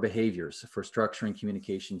these 4 behaviors for structuring,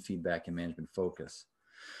 communication, feedback, and management focus.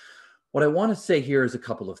 What I want to say here is a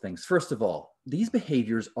couple of things. First of all, these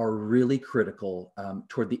behaviors are really critical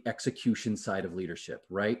toward the execution side of leadership,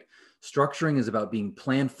 right? Structuring is about being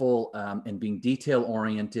planful and being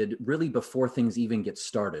detail-oriented really before things even get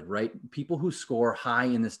started, right? People who score high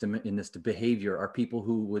in this behavior are people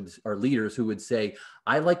are leaders who would say,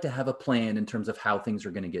 I like to have a plan in terms of how things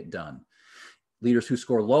are going to get done. Leaders who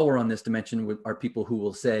score lower on this dimension are people who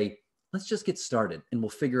will say, let's just get started and we'll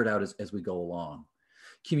figure it out as we go along.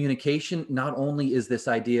 Communication not only is this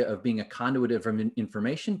idea of being a conduit of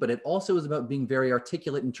information, but it also is about being very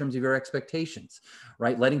articulate in terms of your expectations,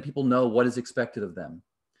 right? Letting people know what is expected of them.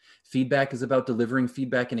 Feedback is about delivering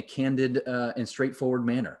feedback in a candid and straightforward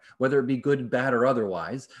manner, whether it be good, bad, or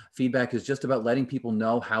otherwise. Feedback is just about letting people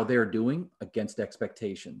know how they're doing against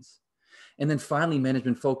expectations. And then finally,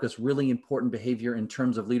 management focus, really important behavior in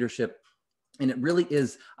terms of leadership. And it really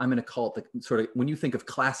is, I'm going to call it the sort of, when you think of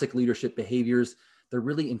classic leadership behaviors, they're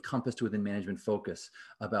really encompassed within management focus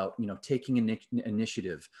about, taking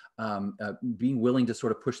initiative, being willing to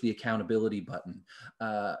sort of push the accountability button,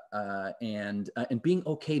 and being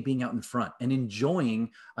okay being out in front and enjoying,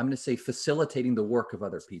 I'm going to say, facilitating the work of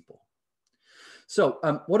other people. So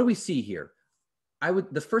what do we see here?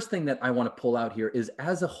 the first thing that I want to pull out here is,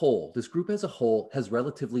 as a whole, this group as a whole has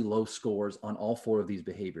relatively low scores on all 4 of these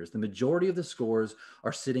behaviors. The majority of the scores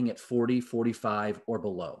are sitting at 40, 45 or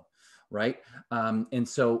below, right? And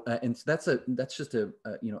so that's just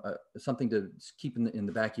something to keep in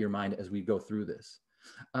the back of your mind as we go through this.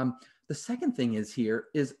 The second thing is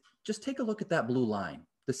just take a look at that blue line,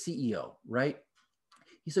 the CEO, right?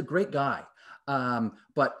 He's a great guy.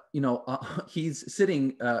 But he's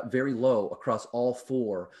sitting very low across all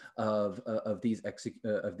 4 of these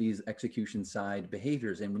execution side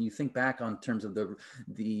behaviors. And when you think back on terms of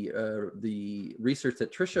the research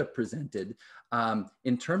that Tricia presented,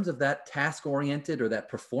 in terms of that task oriented or that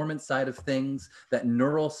performance side of things, that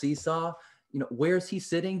neural seesaw, where's he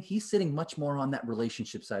sitting? He's sitting much more on that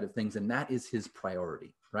relationship side of things, and that is his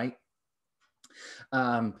priority, right?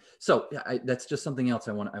 So that's just something else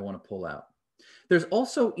I want to pull out. There's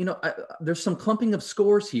also, there's some clumping of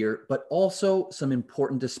scores here, but also some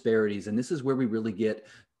important disparities. And this is where we really get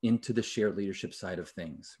into the shared leadership side of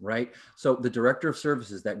things, right? So the director of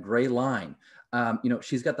services, that gray line,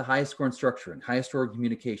 she's got the highest score in structure and highest score in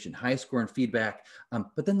communication, highest score in feedback,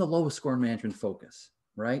 but then the lowest score in management focus,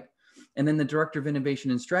 right? And then the director of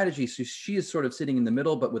innovation and strategy, so she is sort of sitting in the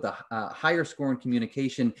middle, but with a higher score in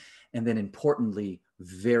communication, and then importantly,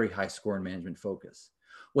 very high score in management focus.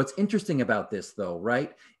 What's interesting about this, though,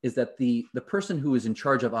 right, is that the person who is in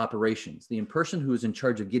charge of operations, the person who is in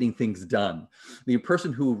charge of getting things done, the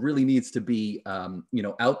person who really needs to be,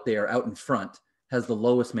 out there, out in front, has the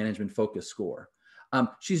lowest management focus score.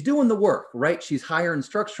 She's doing the work, right? She's higher in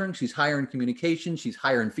structuring, she's higher in communication, she's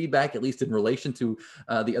higher in feedback, at least in relation to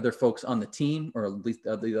the other folks on the team, or at least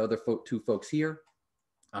the other 2 folks here.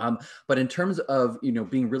 But in terms of,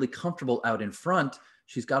 being really comfortable out in front,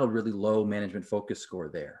 she's got a really low management focus score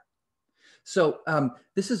there. So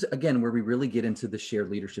this is, again, where we really get into the shared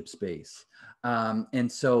leadership space.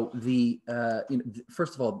 And so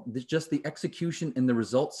first of all, just the execution and the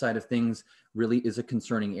results side of things really is a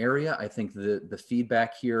concerning area. I think the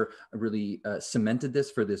feedback here really cemented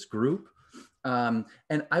this for this group.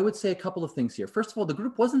 And I would say a couple of things here. First of all, the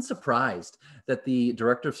group wasn't surprised that the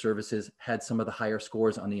director of services had some of the higher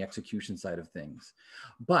scores on the execution side of things.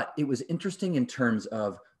 But it was interesting in terms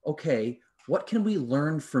of, okay, what can we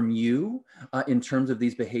learn from you in terms of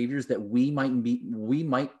these behaviors that we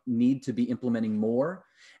might need to be implementing more?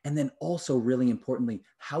 And then also, really importantly,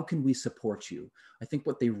 how can we support you? I think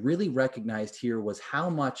what they really recognized here was how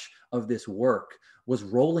much of this work was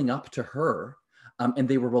rolling up to her. And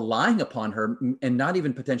they were relying upon her, and not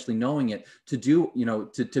even potentially knowing it, to do,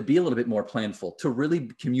 to be a little bit more planful, to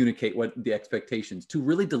really communicate what the expectations, to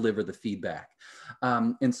really deliver the feedback.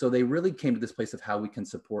 And so they really came to this place of how we can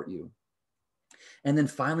support you. And then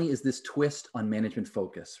finally is this twist on management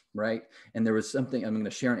focus, right? And there was something, I'm going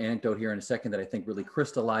to share an anecdote here in a second that I think really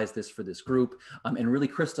crystallized this for this group, and really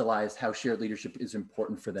crystallized how shared leadership is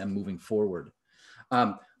important for them moving forward.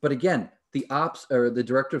 But again, the ops, or the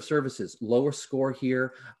director of services, lower score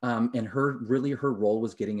here, and her role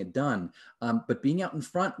was getting it done. But being out in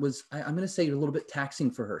front was, I'm going to say, a little bit taxing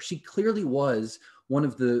for her. She clearly was one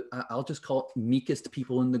of the, I'll just call it, meekest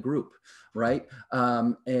people in the group, right?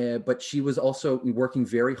 But she was also working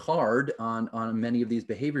very hard on many of these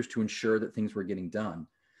behaviors to ensure that things were getting done.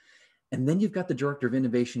 And then you've got the director of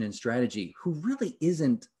innovation and strategy, who really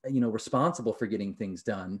isn't, responsible for getting things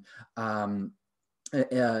done.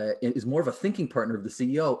 Is more of a thinking partner of the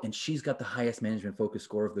CEO, and she's got the highest management focus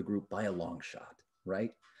score of the group by a long shot,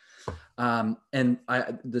 right? And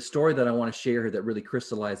the story that I want to share here that really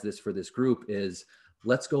crystallized this for this group is,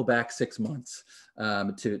 let's go back 6 months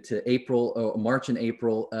to March and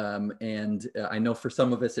April. And I know for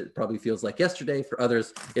some of us, it probably feels like yesterday. For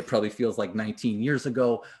others, it probably feels like 19 years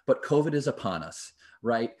ago, but COVID is upon us.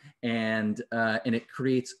 Right. And it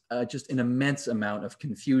creates just an immense amount of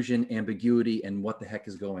confusion, ambiguity, and what the heck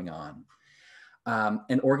is going on.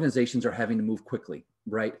 And organizations are having to move quickly,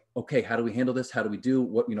 right? Okay, how do we handle this? How do we do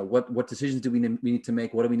what decisions do we need to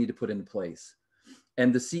make? What do we need to put into place?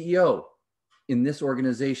 And the CEO in this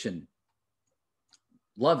organization,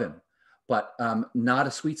 love him, but not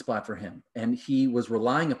a sweet spot for him. And he was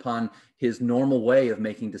relying upon his normal way of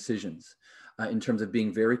making decisions. In terms of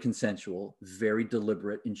being very consensual, very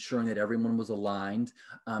deliberate, ensuring that everyone was aligned,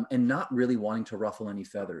 and not really wanting to ruffle any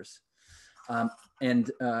feathers.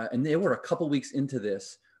 And they were a couple weeks into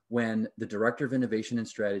this when the director of innovation and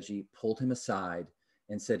strategy pulled him aside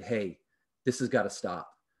and said, hey, this has got to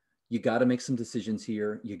stop. You got to make some decisions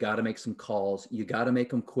here. You got to make some calls. You got to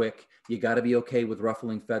make them quick. You got to be okay with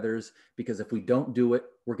ruffling feathers, because if we don't do it,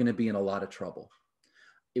 we're going to be in a lot of trouble.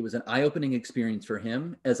 it was an eye-opening experience for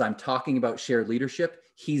him. As I'm talking about shared leadership,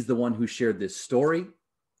 he's the one who shared this story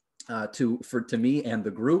to me and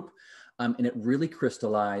the group. And it really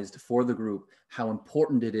crystallized for the group how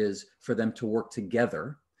important it is for them to work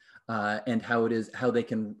together, and how they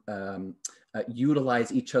can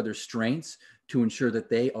utilize each other's strengths to ensure that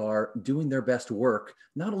they are doing their best work,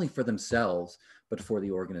 not only for themselves, but for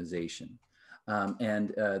the organization.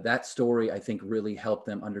 And that story, I think, really helped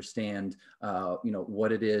them understand,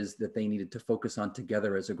 what it is that they needed to focus on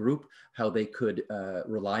together as a group, how they could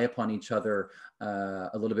rely upon each other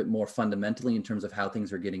a little bit more fundamentally in terms of how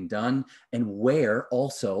things are getting done, and where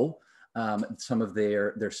also some of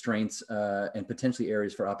their strengths and potentially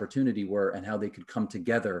areas for opportunity were, and how they could come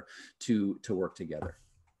together to work together.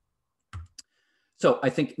 So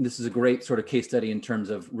I think this is a great sort of case study in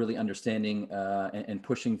terms of really understanding and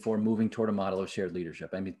pushing for moving toward a model of shared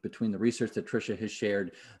leadership. I mean, between the research that Tricia has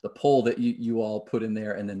shared, the poll that you all put in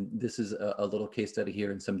there, and then this is a little case study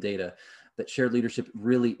here and some data, that shared leadership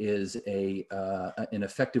really is an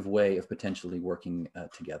effective way of potentially working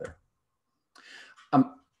together.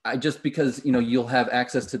 Just because you'll have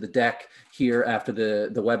access to the deck here after the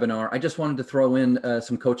webinar, I just wanted to throw in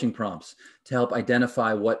some coaching prompts to help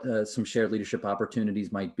identify what some shared leadership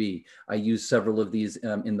opportunities might be. I used several of these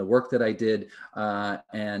in the work that I did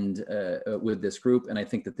and with this group, and I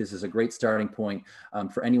think that this is a great starting point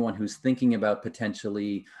for anyone who's thinking about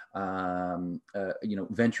potentially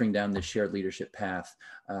venturing down this shared leadership path,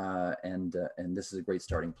 and this is a great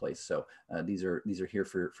starting place. So these are here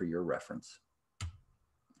for your reference.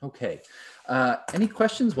 Okay, any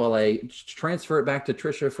questions while I transfer it back to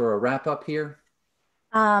Tricia for a wrap up here?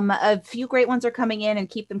 A few great ones are coming in, and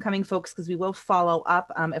keep them coming, folks, because we will follow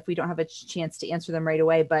up if we don't have a chance to answer them right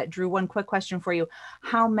away. But Drew, one quick question for you.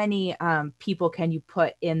 How many people can you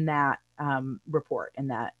put in that report, in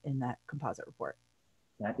that composite report?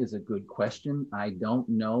 That is a good question. I don't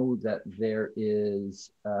know that there is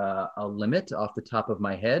a limit off the top of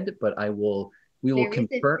my head, but we will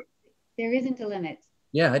confirm. There isn't a limit.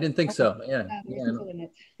 Yeah, I didn't think so. Yeah.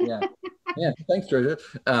 Yeah. Thanks, Tricia.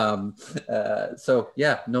 So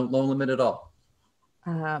yeah, no limit at all.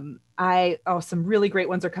 Some really great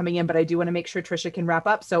ones are coming in, but I do want to make sure Tricia can wrap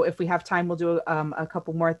up. So if we have time, we'll do a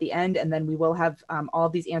couple more at the end, and then we will have all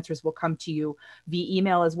of these answers will come to you via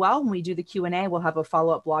email as well. When we do the Q&A, we'll have a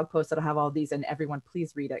follow-up blog post that'll have all of these, and everyone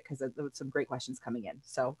please read it because there were some great questions coming in.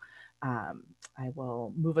 So I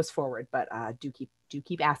will move us forward, but do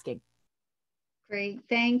keep asking. Great,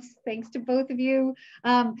 thanks to both of you.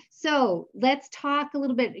 So let's talk a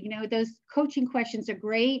little bit, those coaching questions are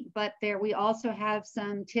great, but we also have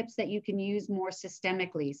some tips that you can use more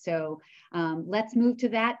systemically. So let's move to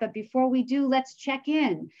that. But before we do, let's check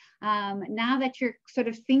in. Now that you're sort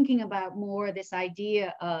of thinking about more this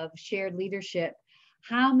idea of shared leadership,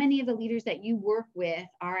 how many of the leaders that you work with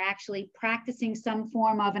are actually practicing some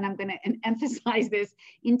form of, and I'm going to emphasize this,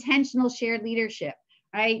 intentional shared leadership?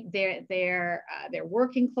 Right, they're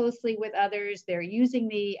working closely with others. They're using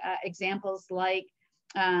the examples like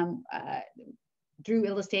Drew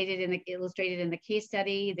illustrated in the case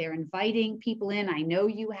study. They're inviting people in. I know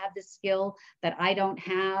you have this skill that I don't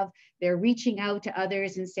have. They're reaching out to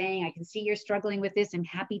others and saying, I can see you're struggling with this. I'm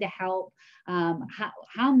happy to help.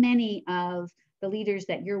 How many of the leaders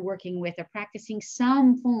that you're working with are practicing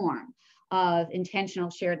some form of intentional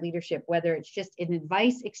shared leadership, whether it's just an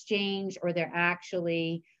advice exchange or they're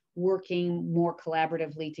actually working more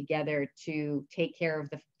collaboratively together to take care of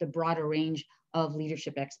the broader range of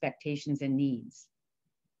leadership expectations and needs?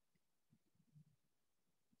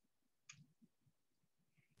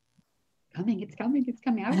 It's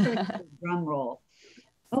coming. I feel like a drum roll.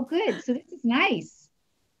 Oh, good. So this is nice.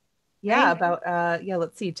 Yeah, about,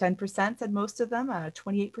 let's see, 10% said most of them,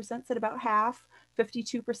 28% said about half,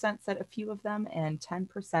 52% said a few of them, and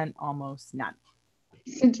 10% almost none.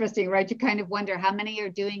 It's interesting, right? You kind of wonder how many are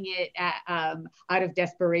doing it out of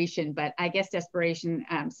desperation, but I guess desperation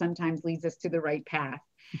sometimes leads us to the right path.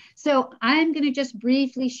 So I'm going to just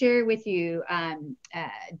briefly share with you,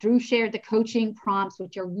 Drew shared the coaching prompts,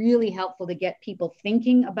 which are really helpful to get people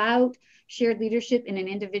thinking about shared leadership in an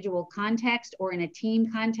individual context or in a team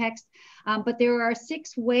context. But there are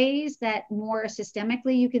 6 ways that more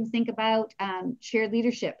systemically you can think about shared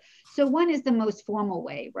leadership. So one is the most formal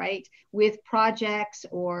way, right? With projects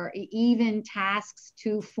or even tasks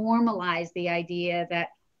to formalize the idea that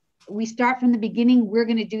we start from the beginning, we're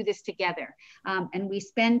going to do this together. And we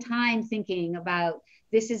spend time thinking about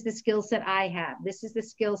This is the skill set I have. This is the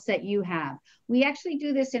skill set you have. We actually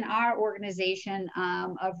do this in our organization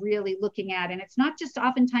of really looking at, and it's not just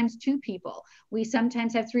oftentimes 2 people. We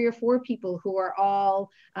sometimes have 3 or 4 people who are all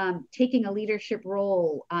taking a leadership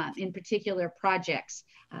role in particular projects.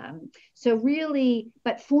 So really,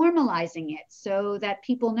 but formalizing it so that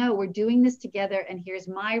people know we're doing this together, and here's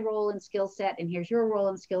my role and skill set, and here's your role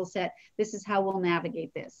and skill set. This is how we'll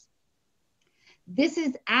navigate this. This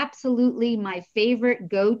is absolutely my favorite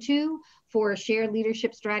go-to for a shared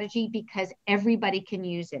leadership strategy because everybody can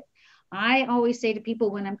use it. I always say to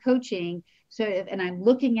people when I'm coaching, and I'm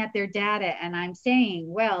looking at their data and I'm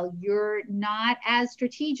saying, well, you're not as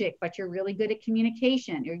strategic, but you're really good at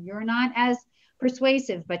communication, or you're not as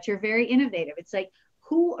persuasive, but you're very innovative. It's like,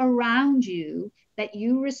 who around you that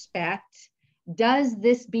you respect does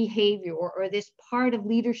this behavior or this part of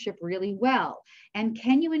leadership really well? And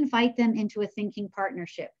can you invite them into a thinking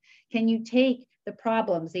partnership? Can you take the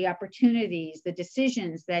problems, the opportunities, the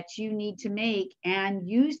decisions that you need to make and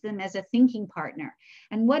use them as a thinking partner?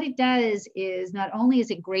 And what it does is, not only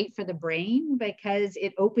is it great for the brain because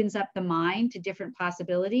it opens up the mind to different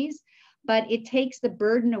possibilities, but it takes the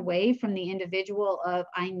burden away from the individual of,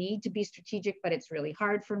 I need to be strategic, but it's really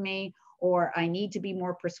hard for me, or I need to be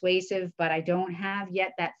more persuasive, but I don't have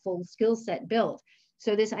yet that full skill set built.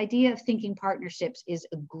 So this idea of thinking partnerships is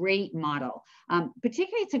a great model.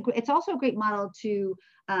 Particularly, it's also a great model to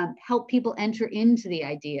help people enter into the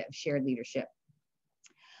idea of shared leadership.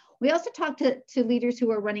 We also talk to leaders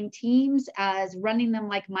who are running teams as running them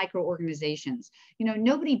like micro-organizations. You know,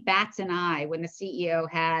 nobody bats an eye when the CEO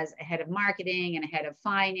has a head of marketing and a head of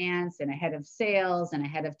finance and a head of sales and a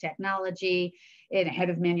head of technology and a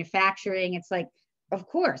head of manufacturing. It's like, of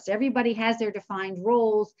course, everybody has their defined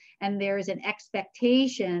roles, and there's an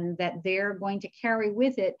expectation that they're going to carry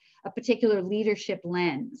with it a particular leadership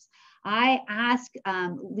lens. I ask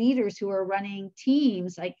leaders who are running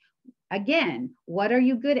teams, like, again, what are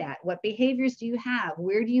you good at? What behaviors do you have?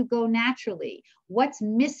 Where do you go naturally? What's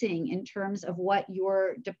missing in terms of what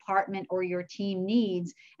your department or your team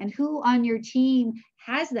needs? And who on your team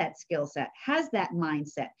has that skill set, has that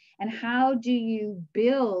mindset? And how do you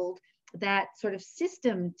build that sort of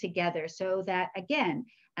system together so that, again,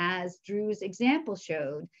 as Drew's example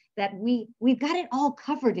showed, that we've got it all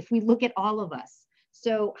covered if we look at all of us.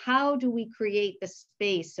 So how do we create the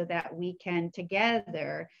space so that we can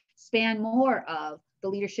together span more of the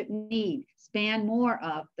leadership need, span more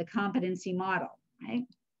of the competency model, right?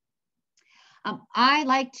 I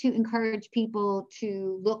like to encourage people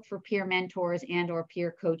to look for peer mentors and or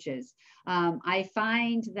peer coaches. I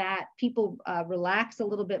find that people relax a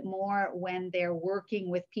little bit more when they're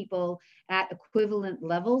working with people at equivalent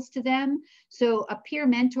levels to them. So a peer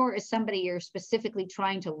mentor is somebody you're specifically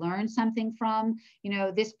trying to learn something from. You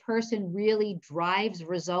know, this person really drives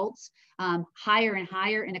results higher and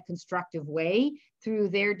higher in a constructive way through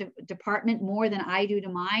their department more than I do to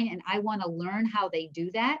mine. And I want to learn how they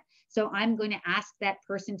do that. So I'm going to ask that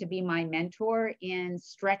person to be my mentor in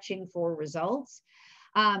stretching for results.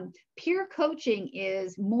 Peer coaching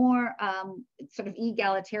is more sort of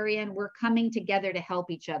egalitarian. We're coming together to help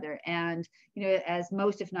each other. And, you know, as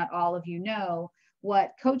most, if not all of you know,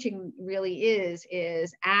 what coaching really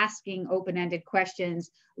is asking open-ended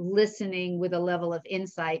questions, listening with a level of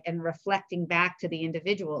insight, and reflecting back to the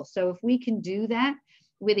individual. So if we can do that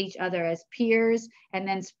with each other as peers, and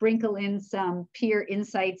then sprinkle in some peer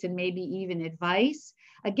insights and maybe even advice,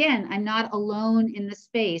 again, I'm not alone in the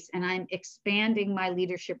space, and I'm expanding my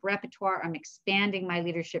leadership repertoire, I'm expanding my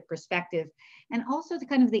leadership perspective, and also the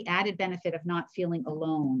kind of the added benefit of not feeling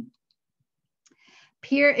alone.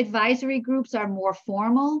 Peer advisory groups are more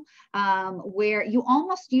formal, where you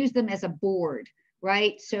almost use them as a board,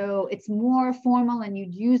 right? So it's more formal and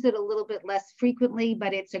you'd use it a little bit less frequently,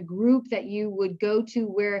 but it's a group that you would go to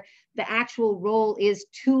where the actual role is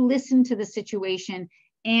to listen to the situation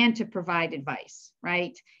and to provide advice,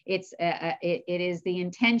 right? It is the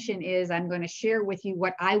intention is I'm going to share with you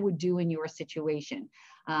what I would do in your situation.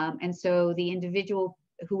 And so the individual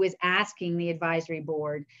who is asking the advisory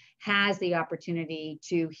board has the opportunity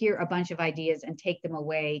to hear a bunch of ideas and take them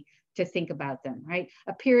away to think about them, right?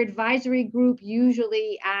 A peer advisory group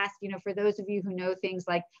usually asks, you know, for those of you who know things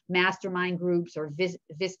like mastermind groups or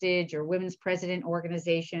Vistage or Women's President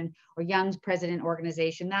Organization or Young's President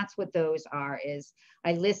Organization, that's what those are, is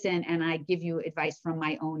I listen and I give you advice from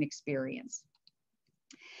my own experience.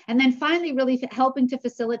 And then finally, really helping to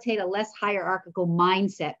facilitate a less hierarchical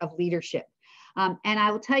mindset of leadership. And I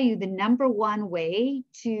will tell you, the number one way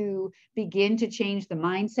to begin to change the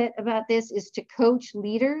mindset about this is to coach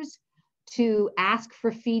leaders to ask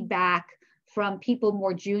for feedback from people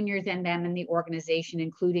more junior than them in the organization,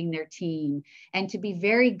 including their team, and to be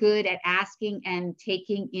very good at asking and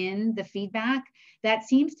taking in the feedback. That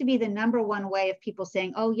seems to be the number one way of people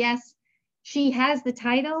saying, oh, yes, she has the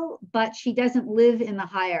title, but she doesn't live in the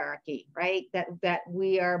hierarchy, right? That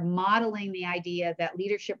we are modeling the idea that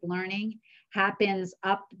leadership learning happens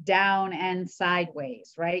up, down, and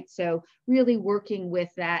sideways, right? So really working with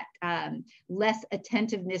that less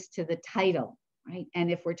attentiveness to the title, right?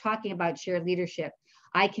 And if we're talking about shared leadership,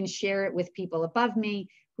 I can share it with people above me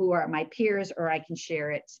who are my peers, or I can share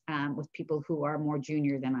it with people who are more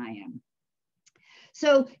junior than I am.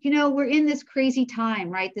 So, we're in this crazy time,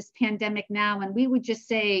 right? This pandemic now, and we would just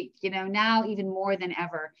say, now even more than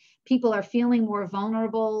ever, people are feeling more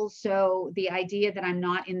vulnerable. So the idea that I'm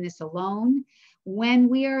not in this alone, when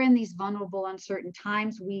we are in these vulnerable, uncertain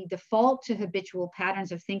times, we default to habitual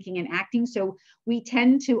patterns of thinking and acting. So we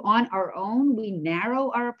tend to, on our own, we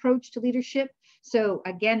narrow our approach to leadership. So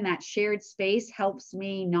again, that shared space helps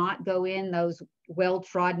me not go in those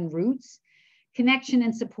well-trodden routes. Connection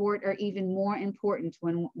and support are even more important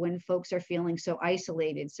when folks are feeling so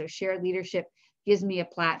isolated. So shared leadership gives me a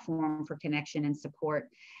platform for connection and support.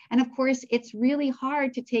 And of course, it's really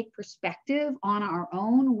hard to take perspective on our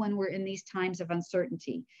own when we're in these times of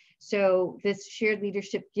uncertainty. So this shared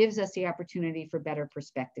leadership gives us the opportunity for better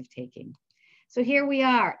perspective taking. So here we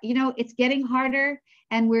are, it's getting harder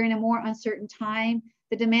and we're in a more uncertain time.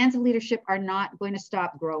 The demands of leadership are not going to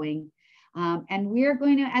stop growing. And we're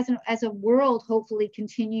going to, as a world, hopefully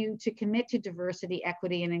continue to commit to diversity,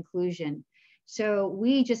 equity, and inclusion. So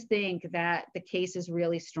we just think that the case is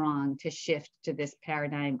really strong to shift to this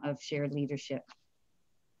paradigm of shared leadership.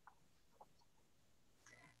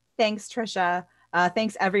 Thanks, Tricia.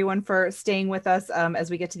 Thanks everyone for staying with us as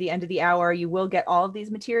we get to the end of the hour. You will get all of these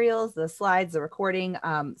materials, the slides, the recording,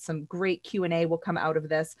 some great Q&A will come out of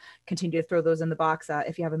this. Continue to throw those in the box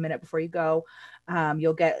if you have a minute before you go.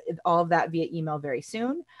 You'll get all of that via email very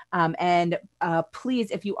soon. And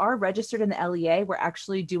please, if you are registered in the LEA, we're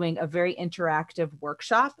actually doing a very interactive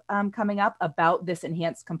workshop coming up about this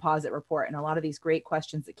enhanced composite report. And a lot of these great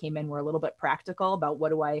questions that came in were a little bit practical about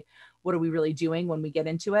what are we really doing when we get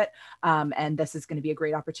into it. And this is going to be a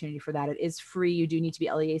great opportunity for that. It is free. You do need to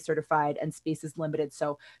be LEA certified and space is limited.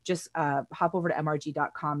 So just hop over to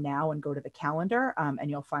mrg.com now and go to the calendar and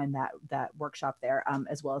you'll find that workshop there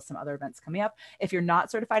as well as some other events coming up. If you're not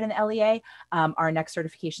certified in the LEA, our next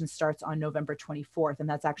certification starts on November 24th, and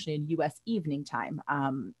that's actually in US evening time.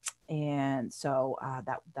 And so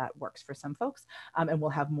that works for some folks. And we'll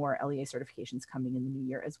have more LEA certifications coming in the new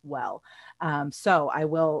year as well. So I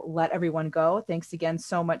will let everyone go. Thanks again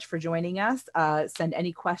so much for joining us. Send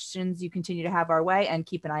any questions you continue to have our way and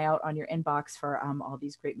keep an eye out on your inbox for all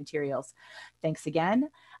these great materials. Thanks again.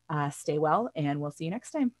 Stay well, and we'll see you next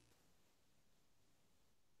time.